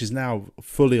podcast, which is now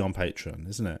fully on Patreon,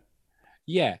 isn't it?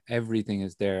 Yeah, everything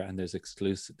is there, and there's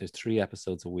 3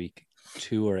 episodes a week.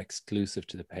 2 are exclusive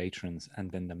to the patrons,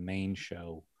 and then the main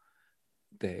show,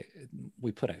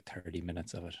 we put out 30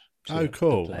 minutes of it. Oh,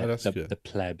 cool. That's good. The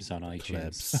plebs on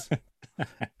iTunes.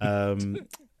 And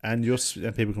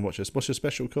people can watch us. What's your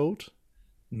special called?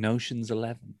 Notions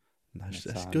 11.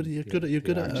 That's good. You're good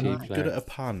at a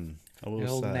pun. I will the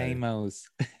old say. Namos.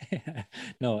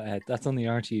 No, that's on the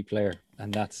RTE player,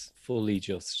 and that's fully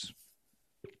just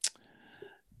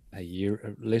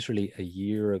literally a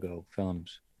year ago, filmed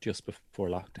just before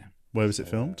lockdown. Where was it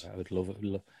filmed? I would love it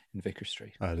in Vicar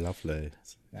Street. Oh, lovely.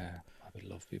 Yeah, I would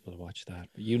love people to watch that.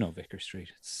 But you know Vicar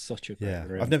Street. It's such a great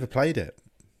room. I've never played it,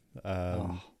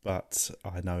 but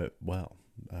I know it well.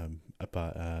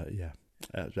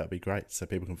 That'd be great. So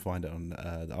people can find it on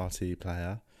the RTE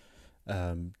player.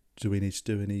 Do we need to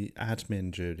do any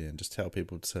admin, Julian? Just tell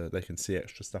people they can see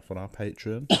extra stuff on our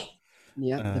Patreon.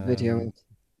 Yeah, the video.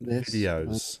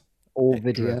 Videos. All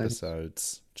videos.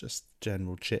 Episodes. Just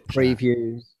general chit chat.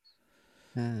 Previews.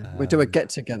 We'll do a get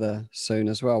together soon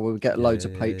as well. We'll get loads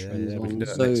of patrons on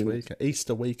Zoom. Next week.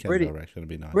 Easter weekend, I reckon it'll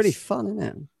be nice. Really fun, isn't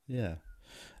it? Yeah.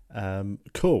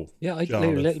 Cool. Yeah,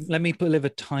 let me live a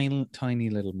tiny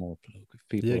little more plug if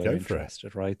people are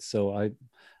interested, right? So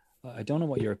I don't know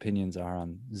what your opinions are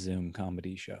on Zoom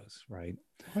comedy shows, right?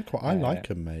 I like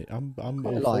them, mate. I'm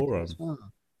all for them. Well.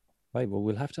 Right, well,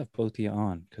 we'll have to have both of you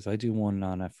on, because I do one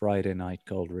on a Friday night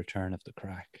called Return of the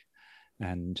Crack.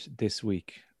 And this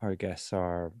week, our guests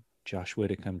are Josh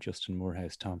Widdicombe, Justin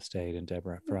Moorhouse, Tom Stade, and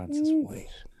Deborah Francis White.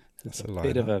 So it's a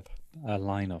bit of a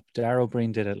lineup. Darrow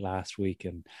Breen did it last week,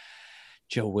 and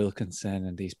Joe Wilkinson,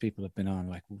 and these people have been on.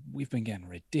 Like, we've been getting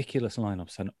ridiculous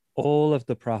lineups, and all of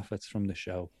the profits from the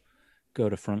show go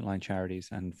to frontline charities,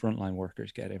 and frontline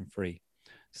workers get in free.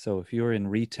 So if you're in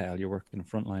retail, you're working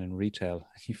frontline in retail,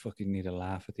 you fucking need a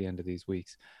laugh at the end of these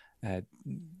weeks,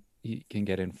 you can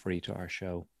get in free to our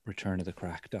show,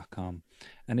 returnofthecrack.com.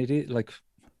 And it is like,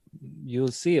 you'll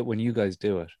see it when you guys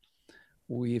do it.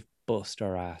 We've bust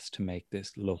our ass to make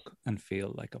this look and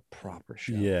feel like a proper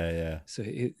show. Yeah. So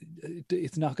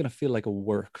it's not going to feel like a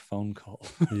work phone call.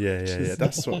 Yeah.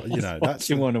 That's what, that's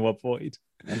you want to avoid.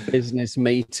 A business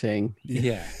meeting.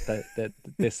 Yeah, that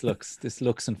this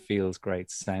looks and feels great,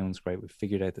 sounds great. We've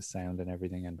figured out the sound and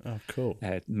everything. And cool.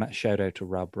 Shout out to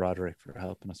Rob Broderick for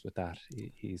helping us with that.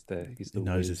 He's the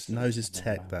knows his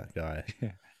tech, that guy.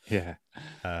 Yeah.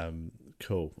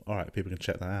 Cool. All right, people can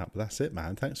check that out. But that's it,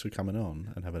 man. Thanks for coming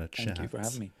on and having a chat. Thank you for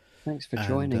having me. Thanks for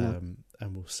joining.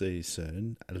 And we'll see you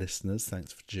soon, listeners.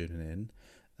 Thanks for tuning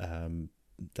in.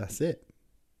 That's it.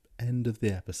 End of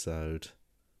the episode.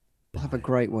 Bye. Have a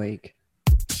great week.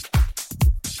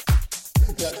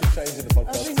 You're actually changing the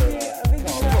podcast.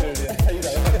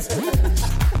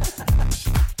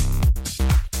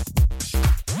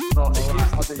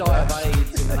 If you die of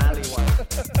AIDS in an alleyway.